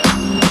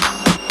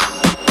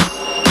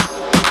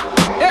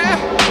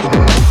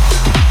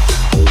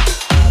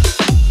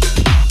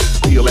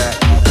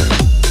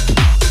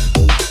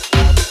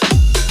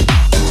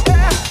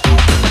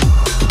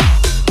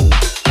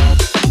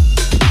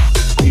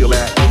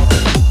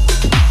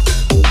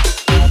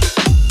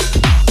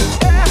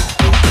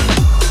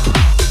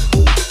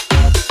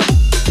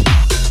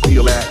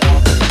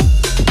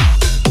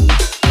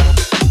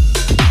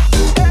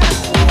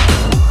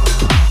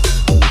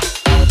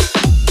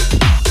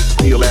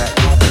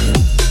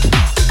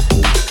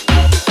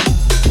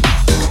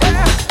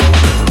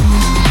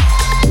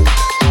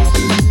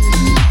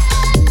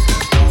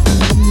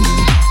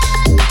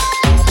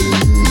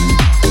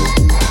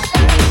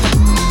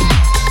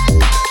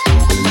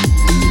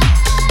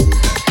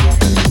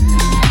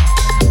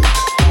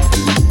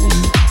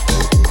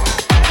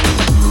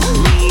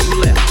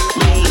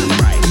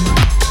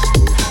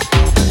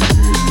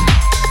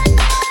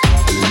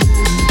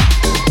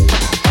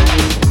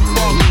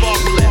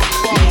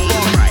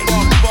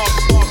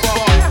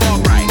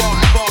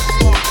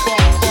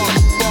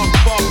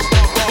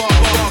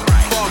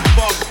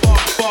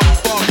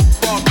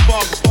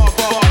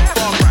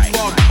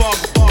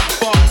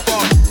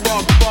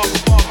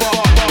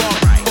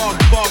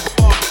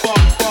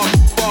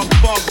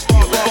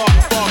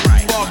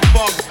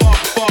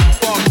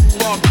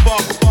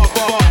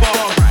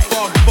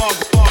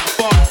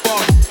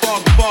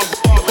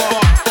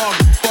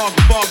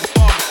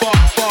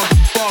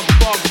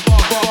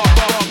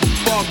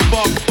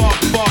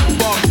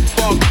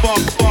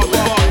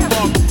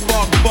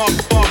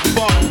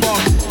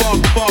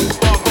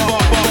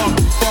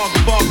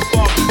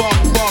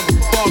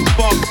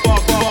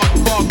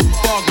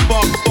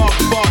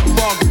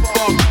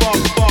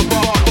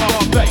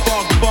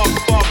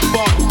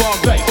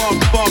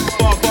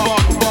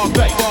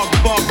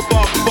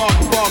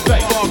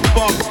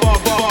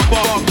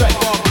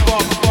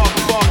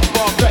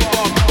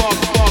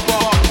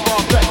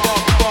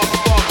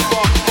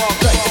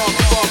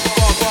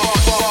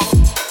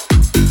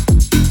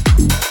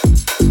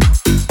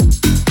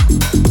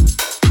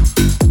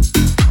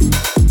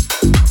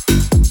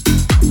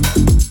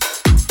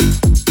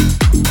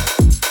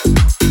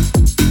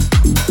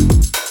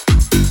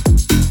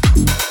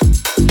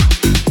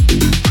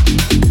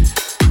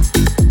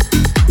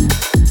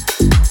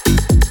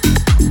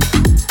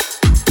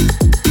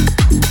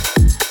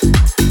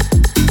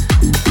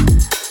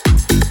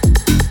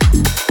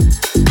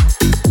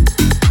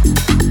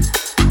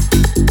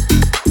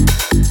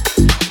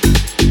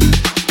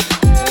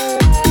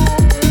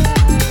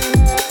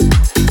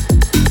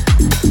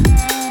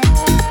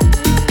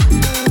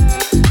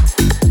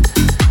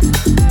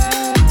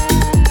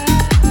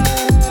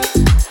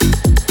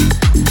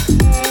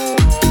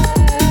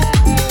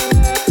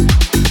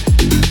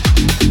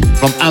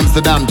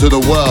 Amsterdam to the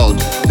world.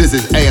 This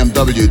is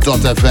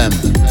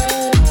AMW.FM.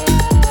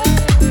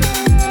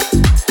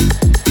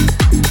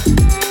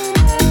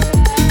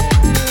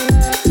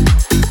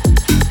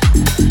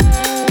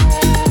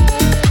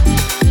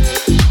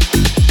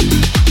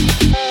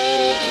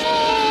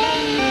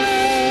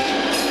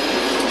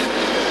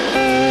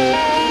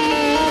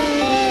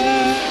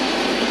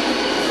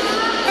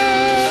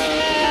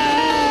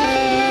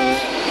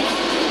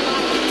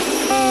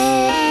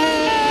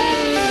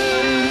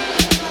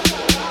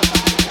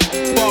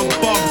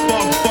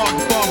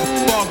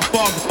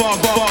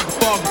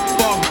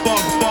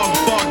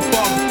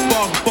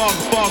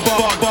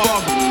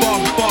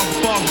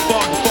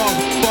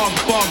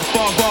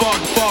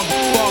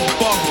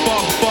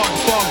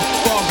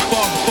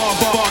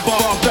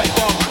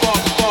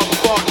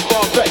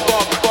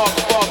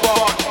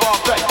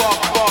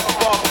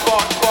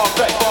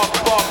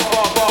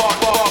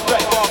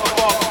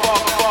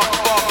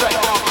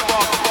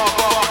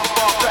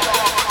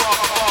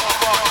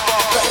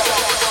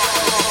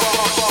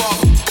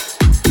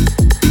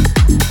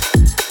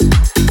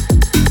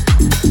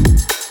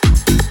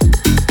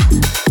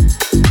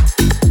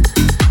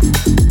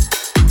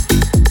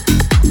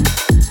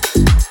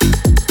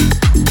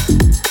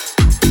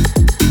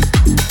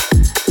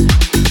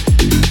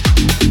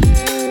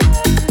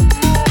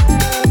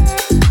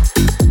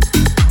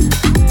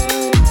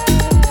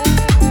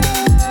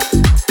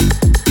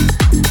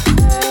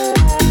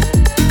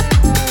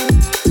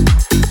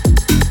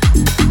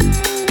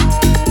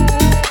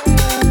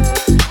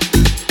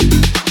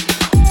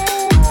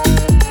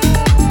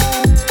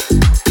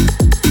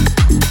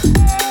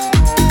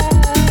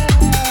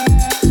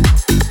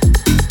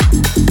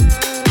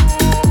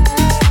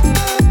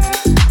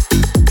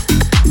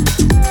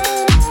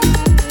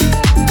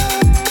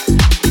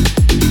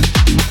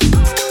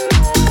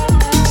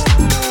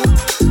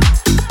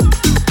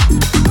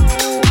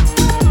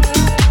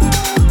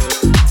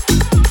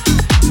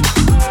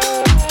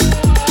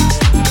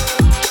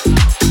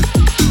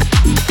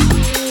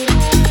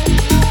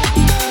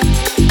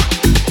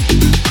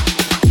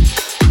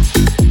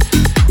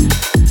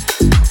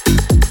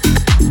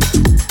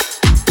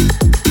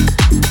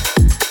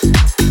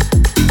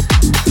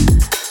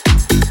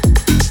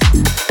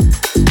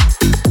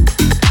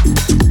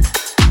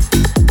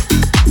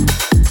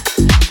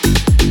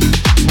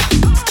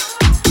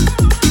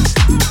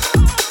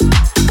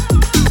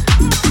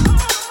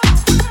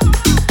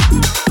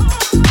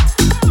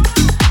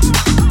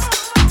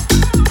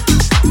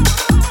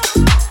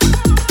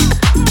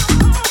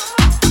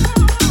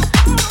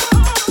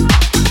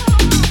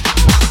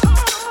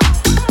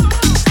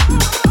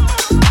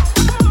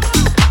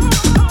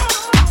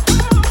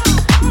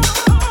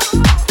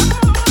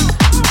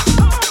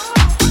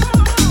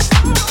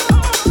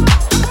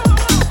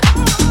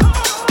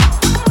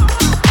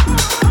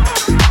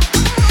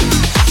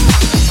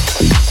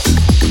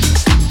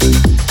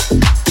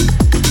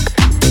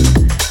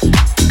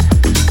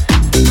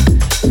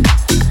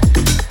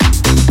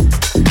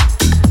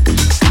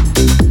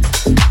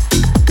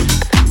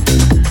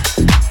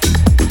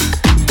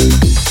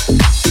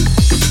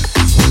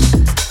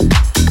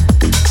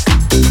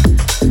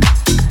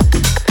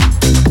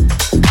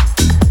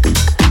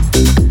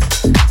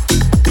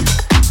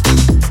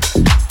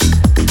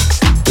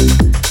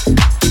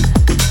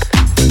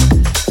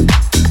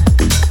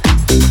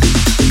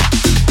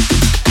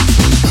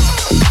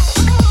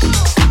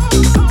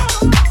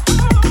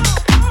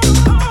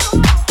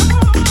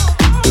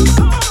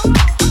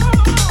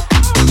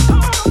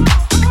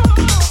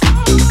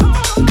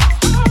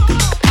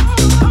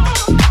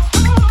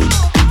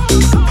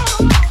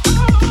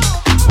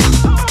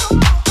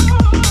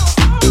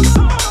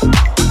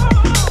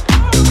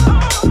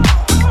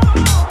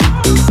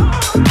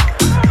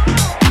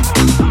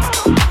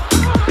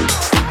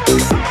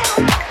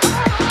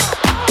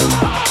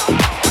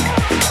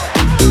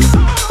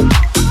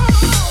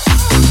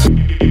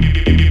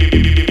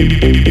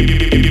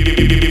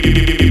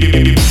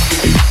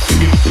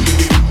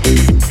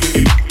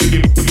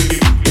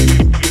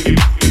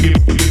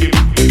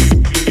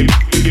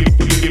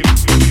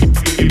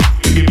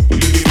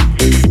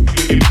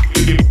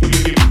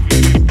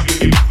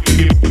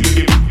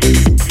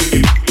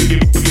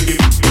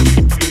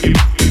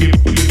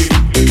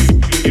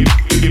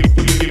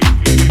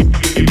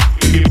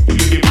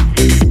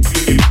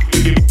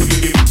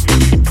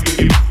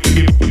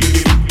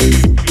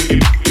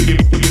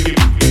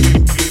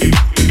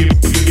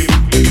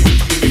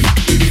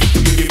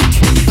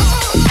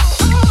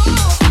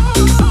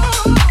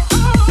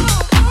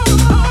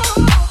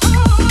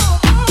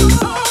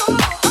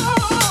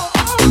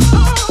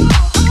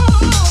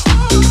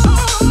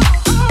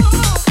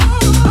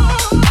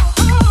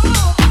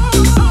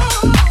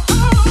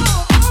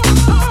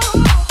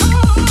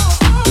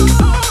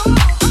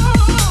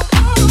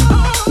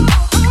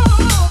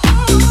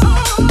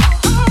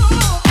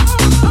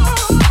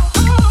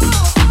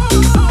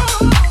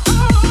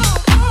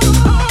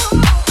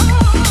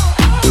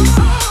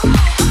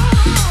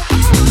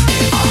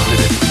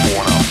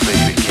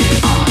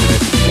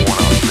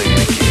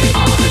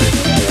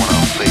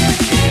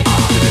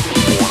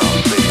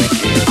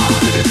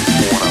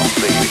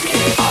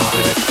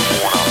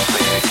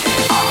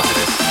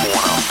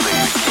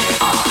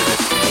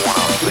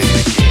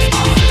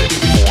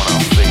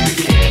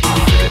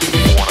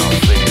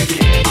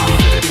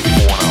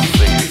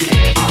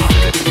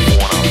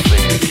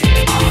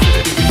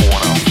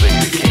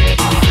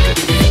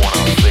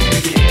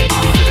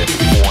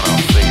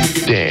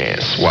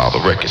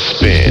 record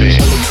spin.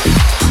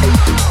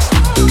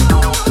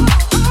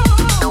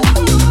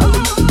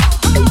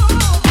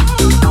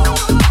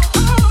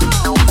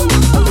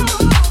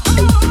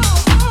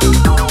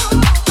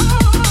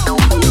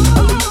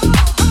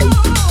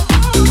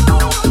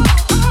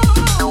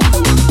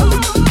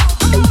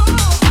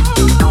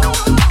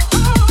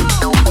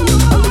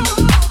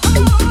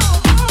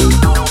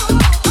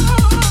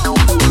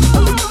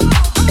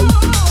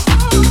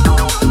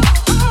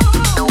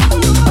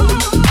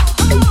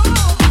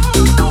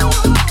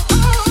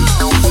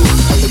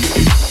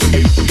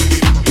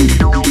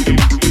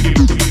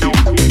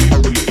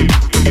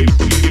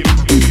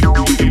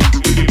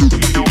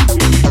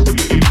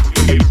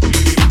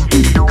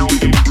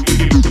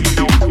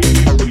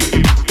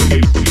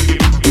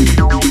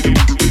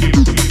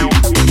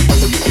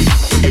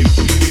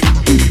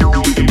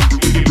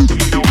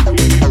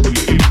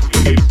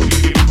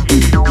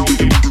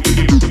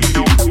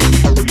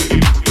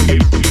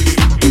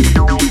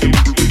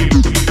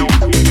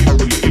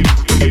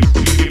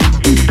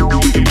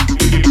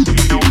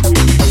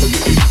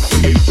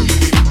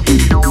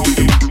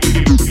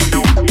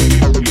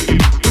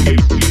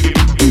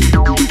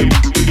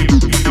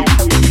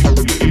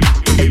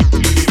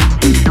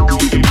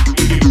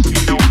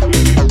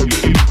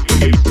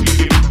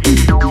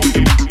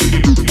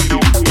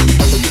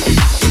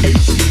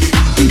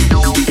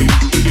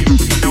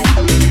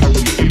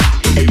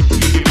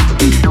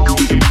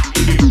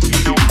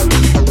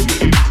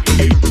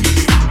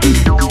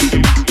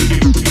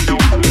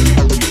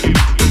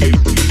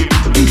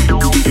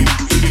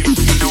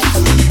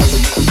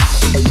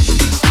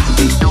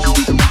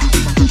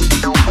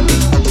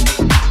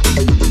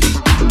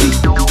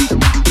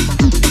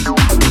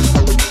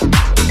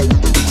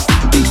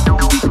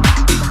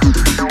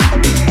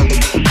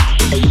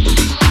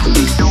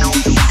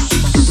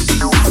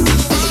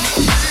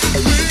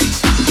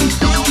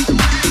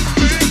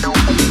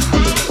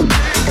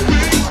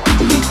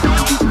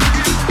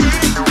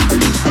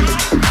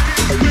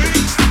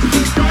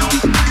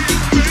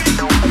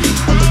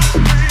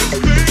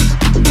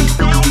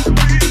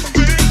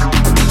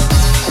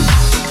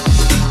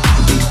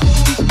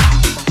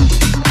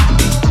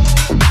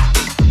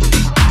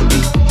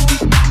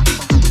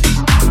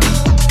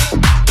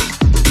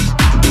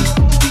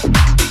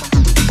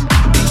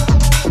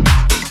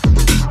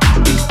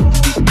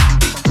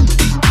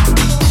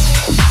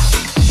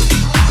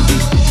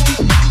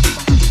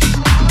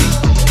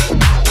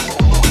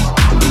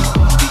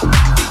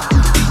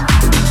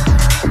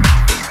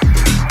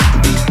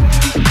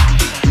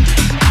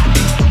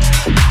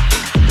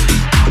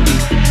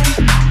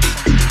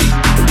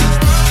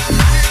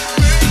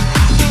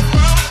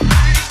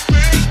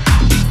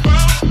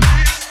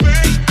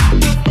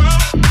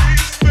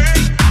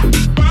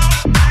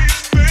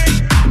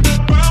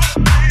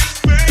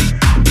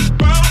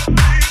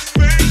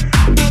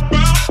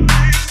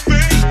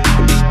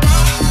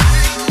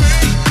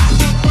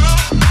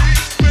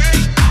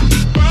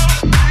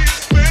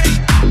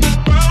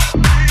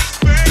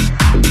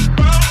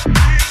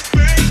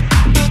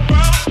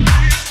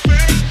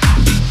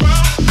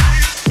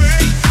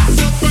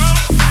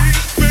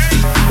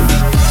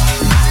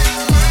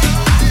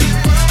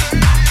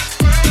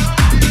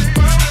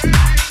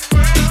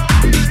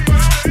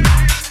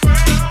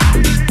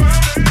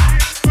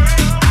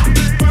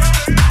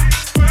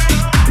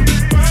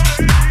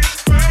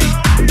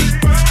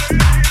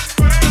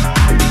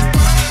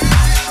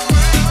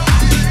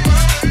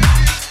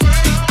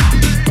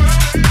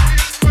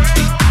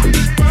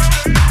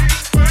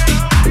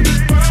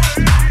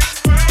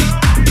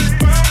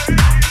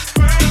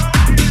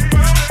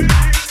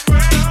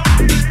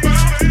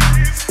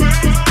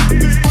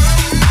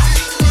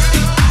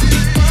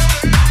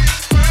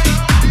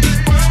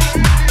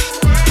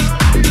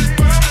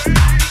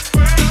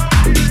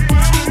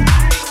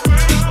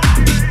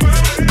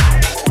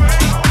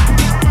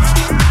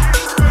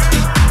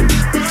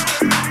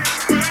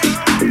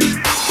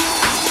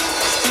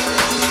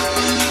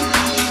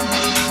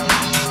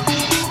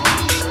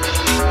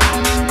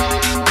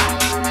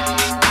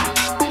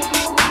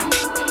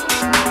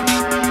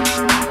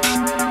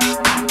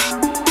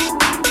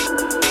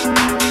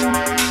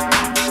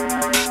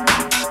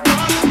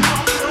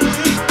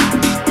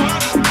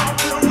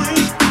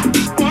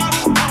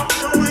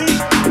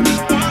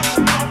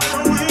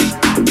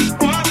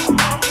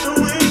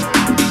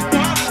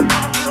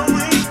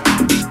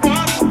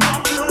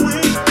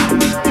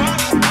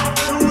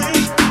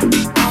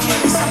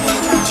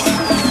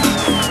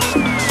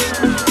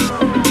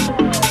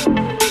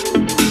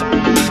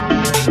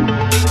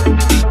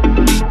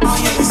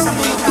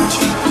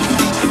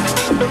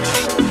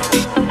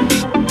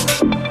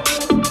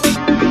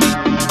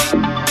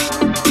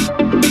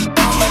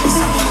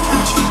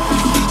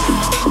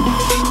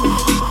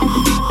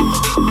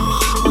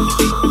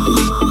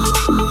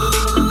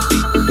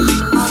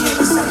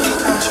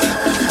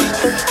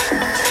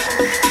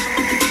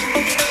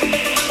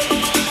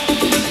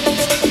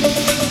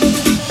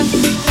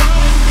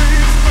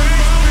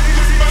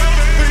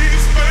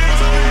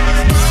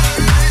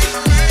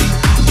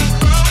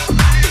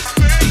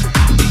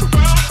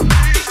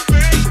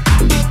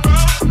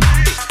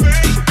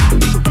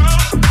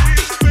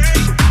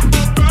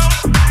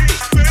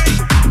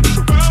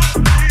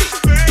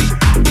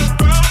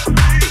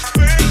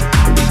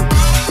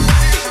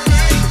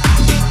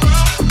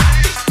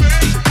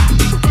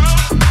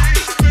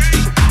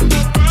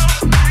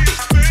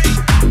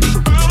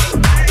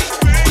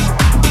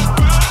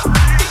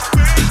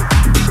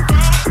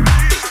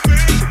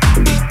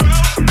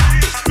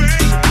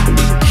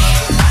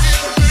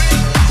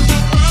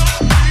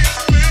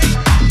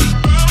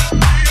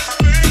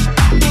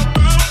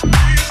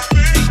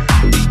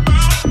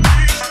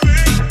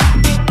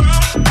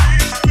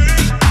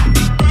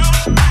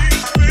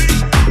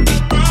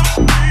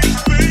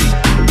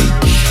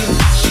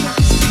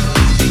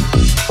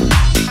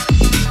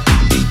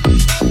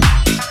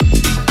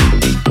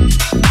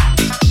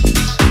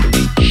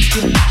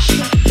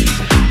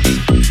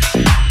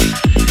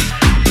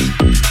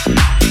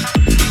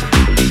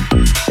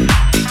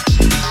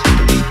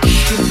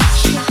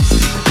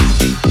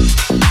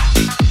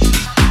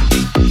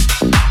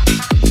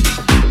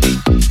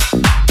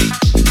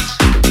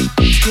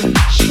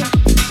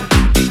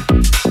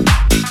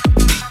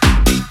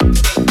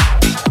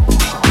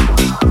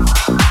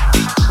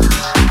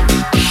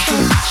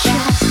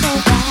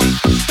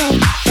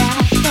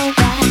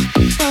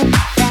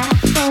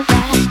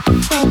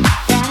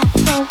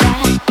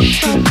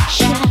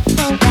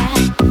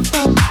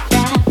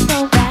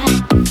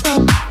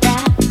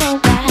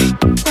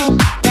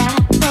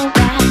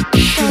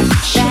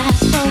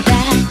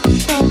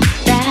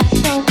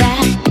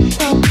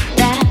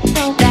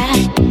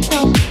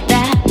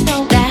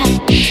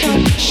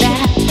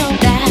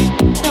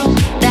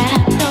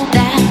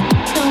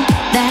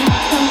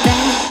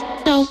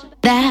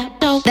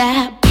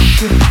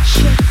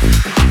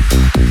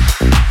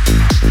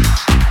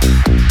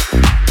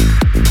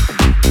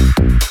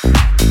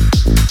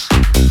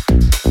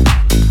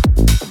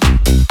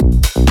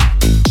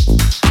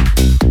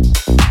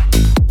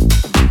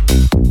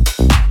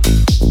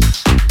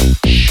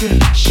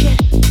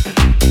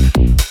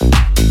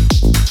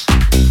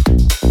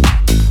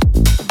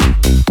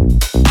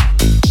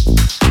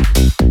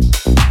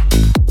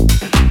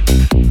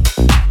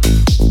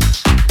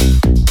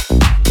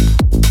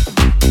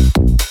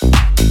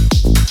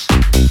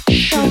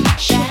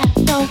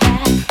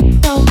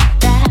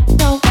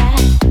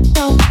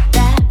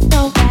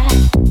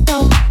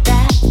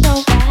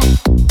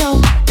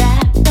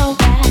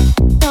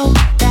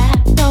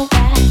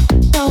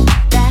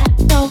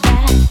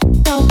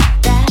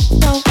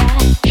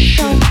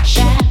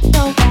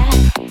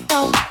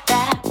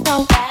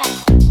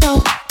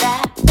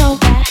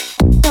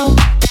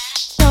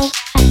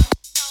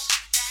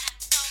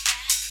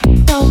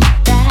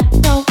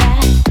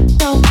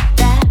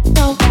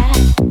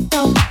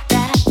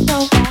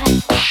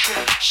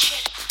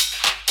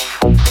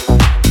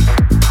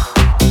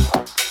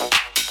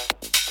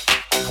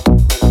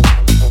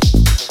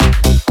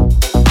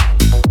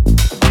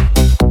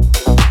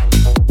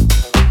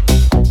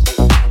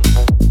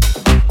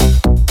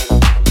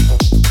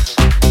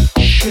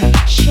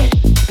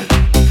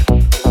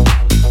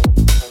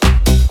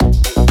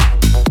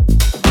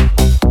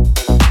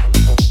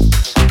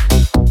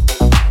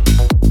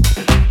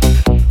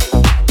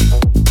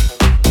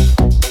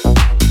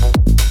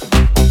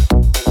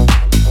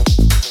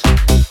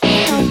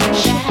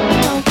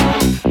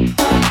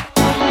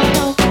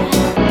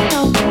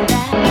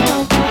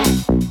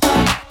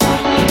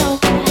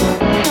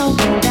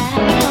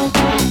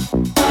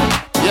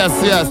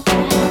 yes, yes.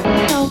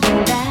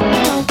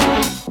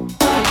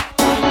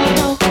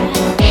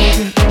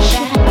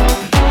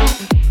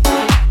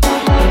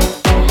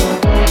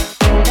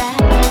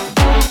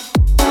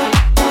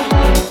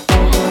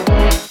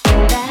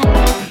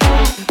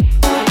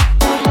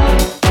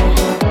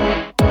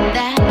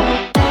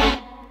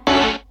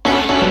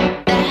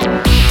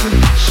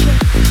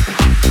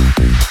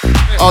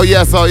 Oh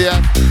yes, oh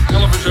yeah.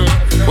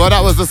 Well,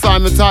 that was the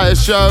Simon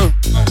Titus Show.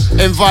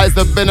 Invites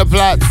the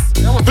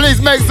BINNENPLAATS.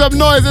 Please make some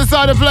noise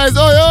inside the place.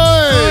 Oi,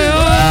 oi!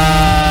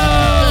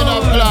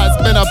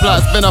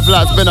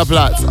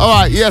 BINNENPLAATS. All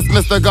right, yes,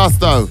 Mr.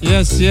 Gusto.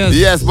 Yes.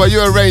 Yes, but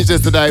you arranged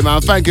this today,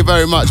 man. Thank you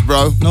very much,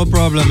 bro. No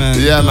problem, man.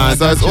 Yeah, man.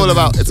 So it's all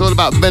about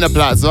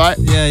BINNENPLAATS, right?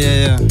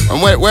 Yeah.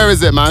 And where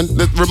is it, man?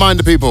 Remind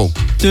the people.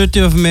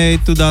 30th of May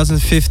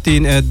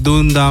 2015 at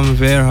Dundam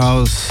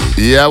Warehouse.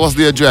 Yeah, what's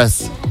the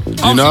address?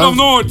 You know?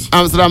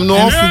 Amsterdam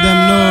North.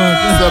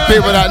 So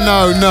people that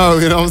know,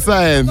 you know what I'm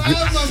saying?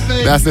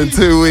 That's in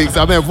 2 weeks.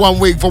 I mean, 1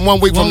 week from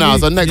now,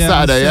 so next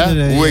Saturday,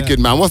 yeah? Wicked,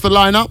 man. What's the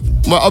lineup?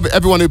 Well,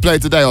 everyone who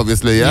played today,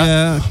 obviously, yeah?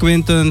 Yeah,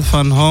 Quinten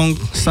Van Honk,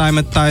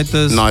 Simon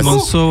Titus, Nice.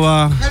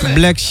 Monsoa,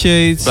 Black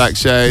Shades,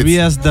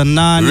 Riaz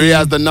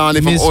Danani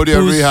from Miss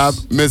Audio Puss. Rehab,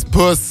 Miss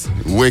Puss.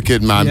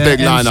 Wicked, man. Yeah, Big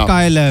and lineup.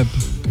 Skylab.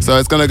 So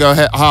it's gonna go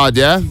hard,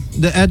 yeah?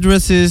 The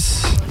address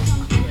is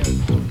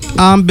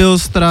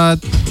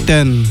Aanbeelstraat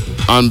 10.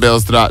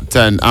 Aanbeelstraat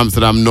 10,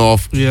 Amsterdam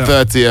North, Yeah.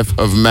 30th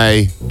of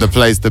May, the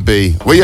place to be.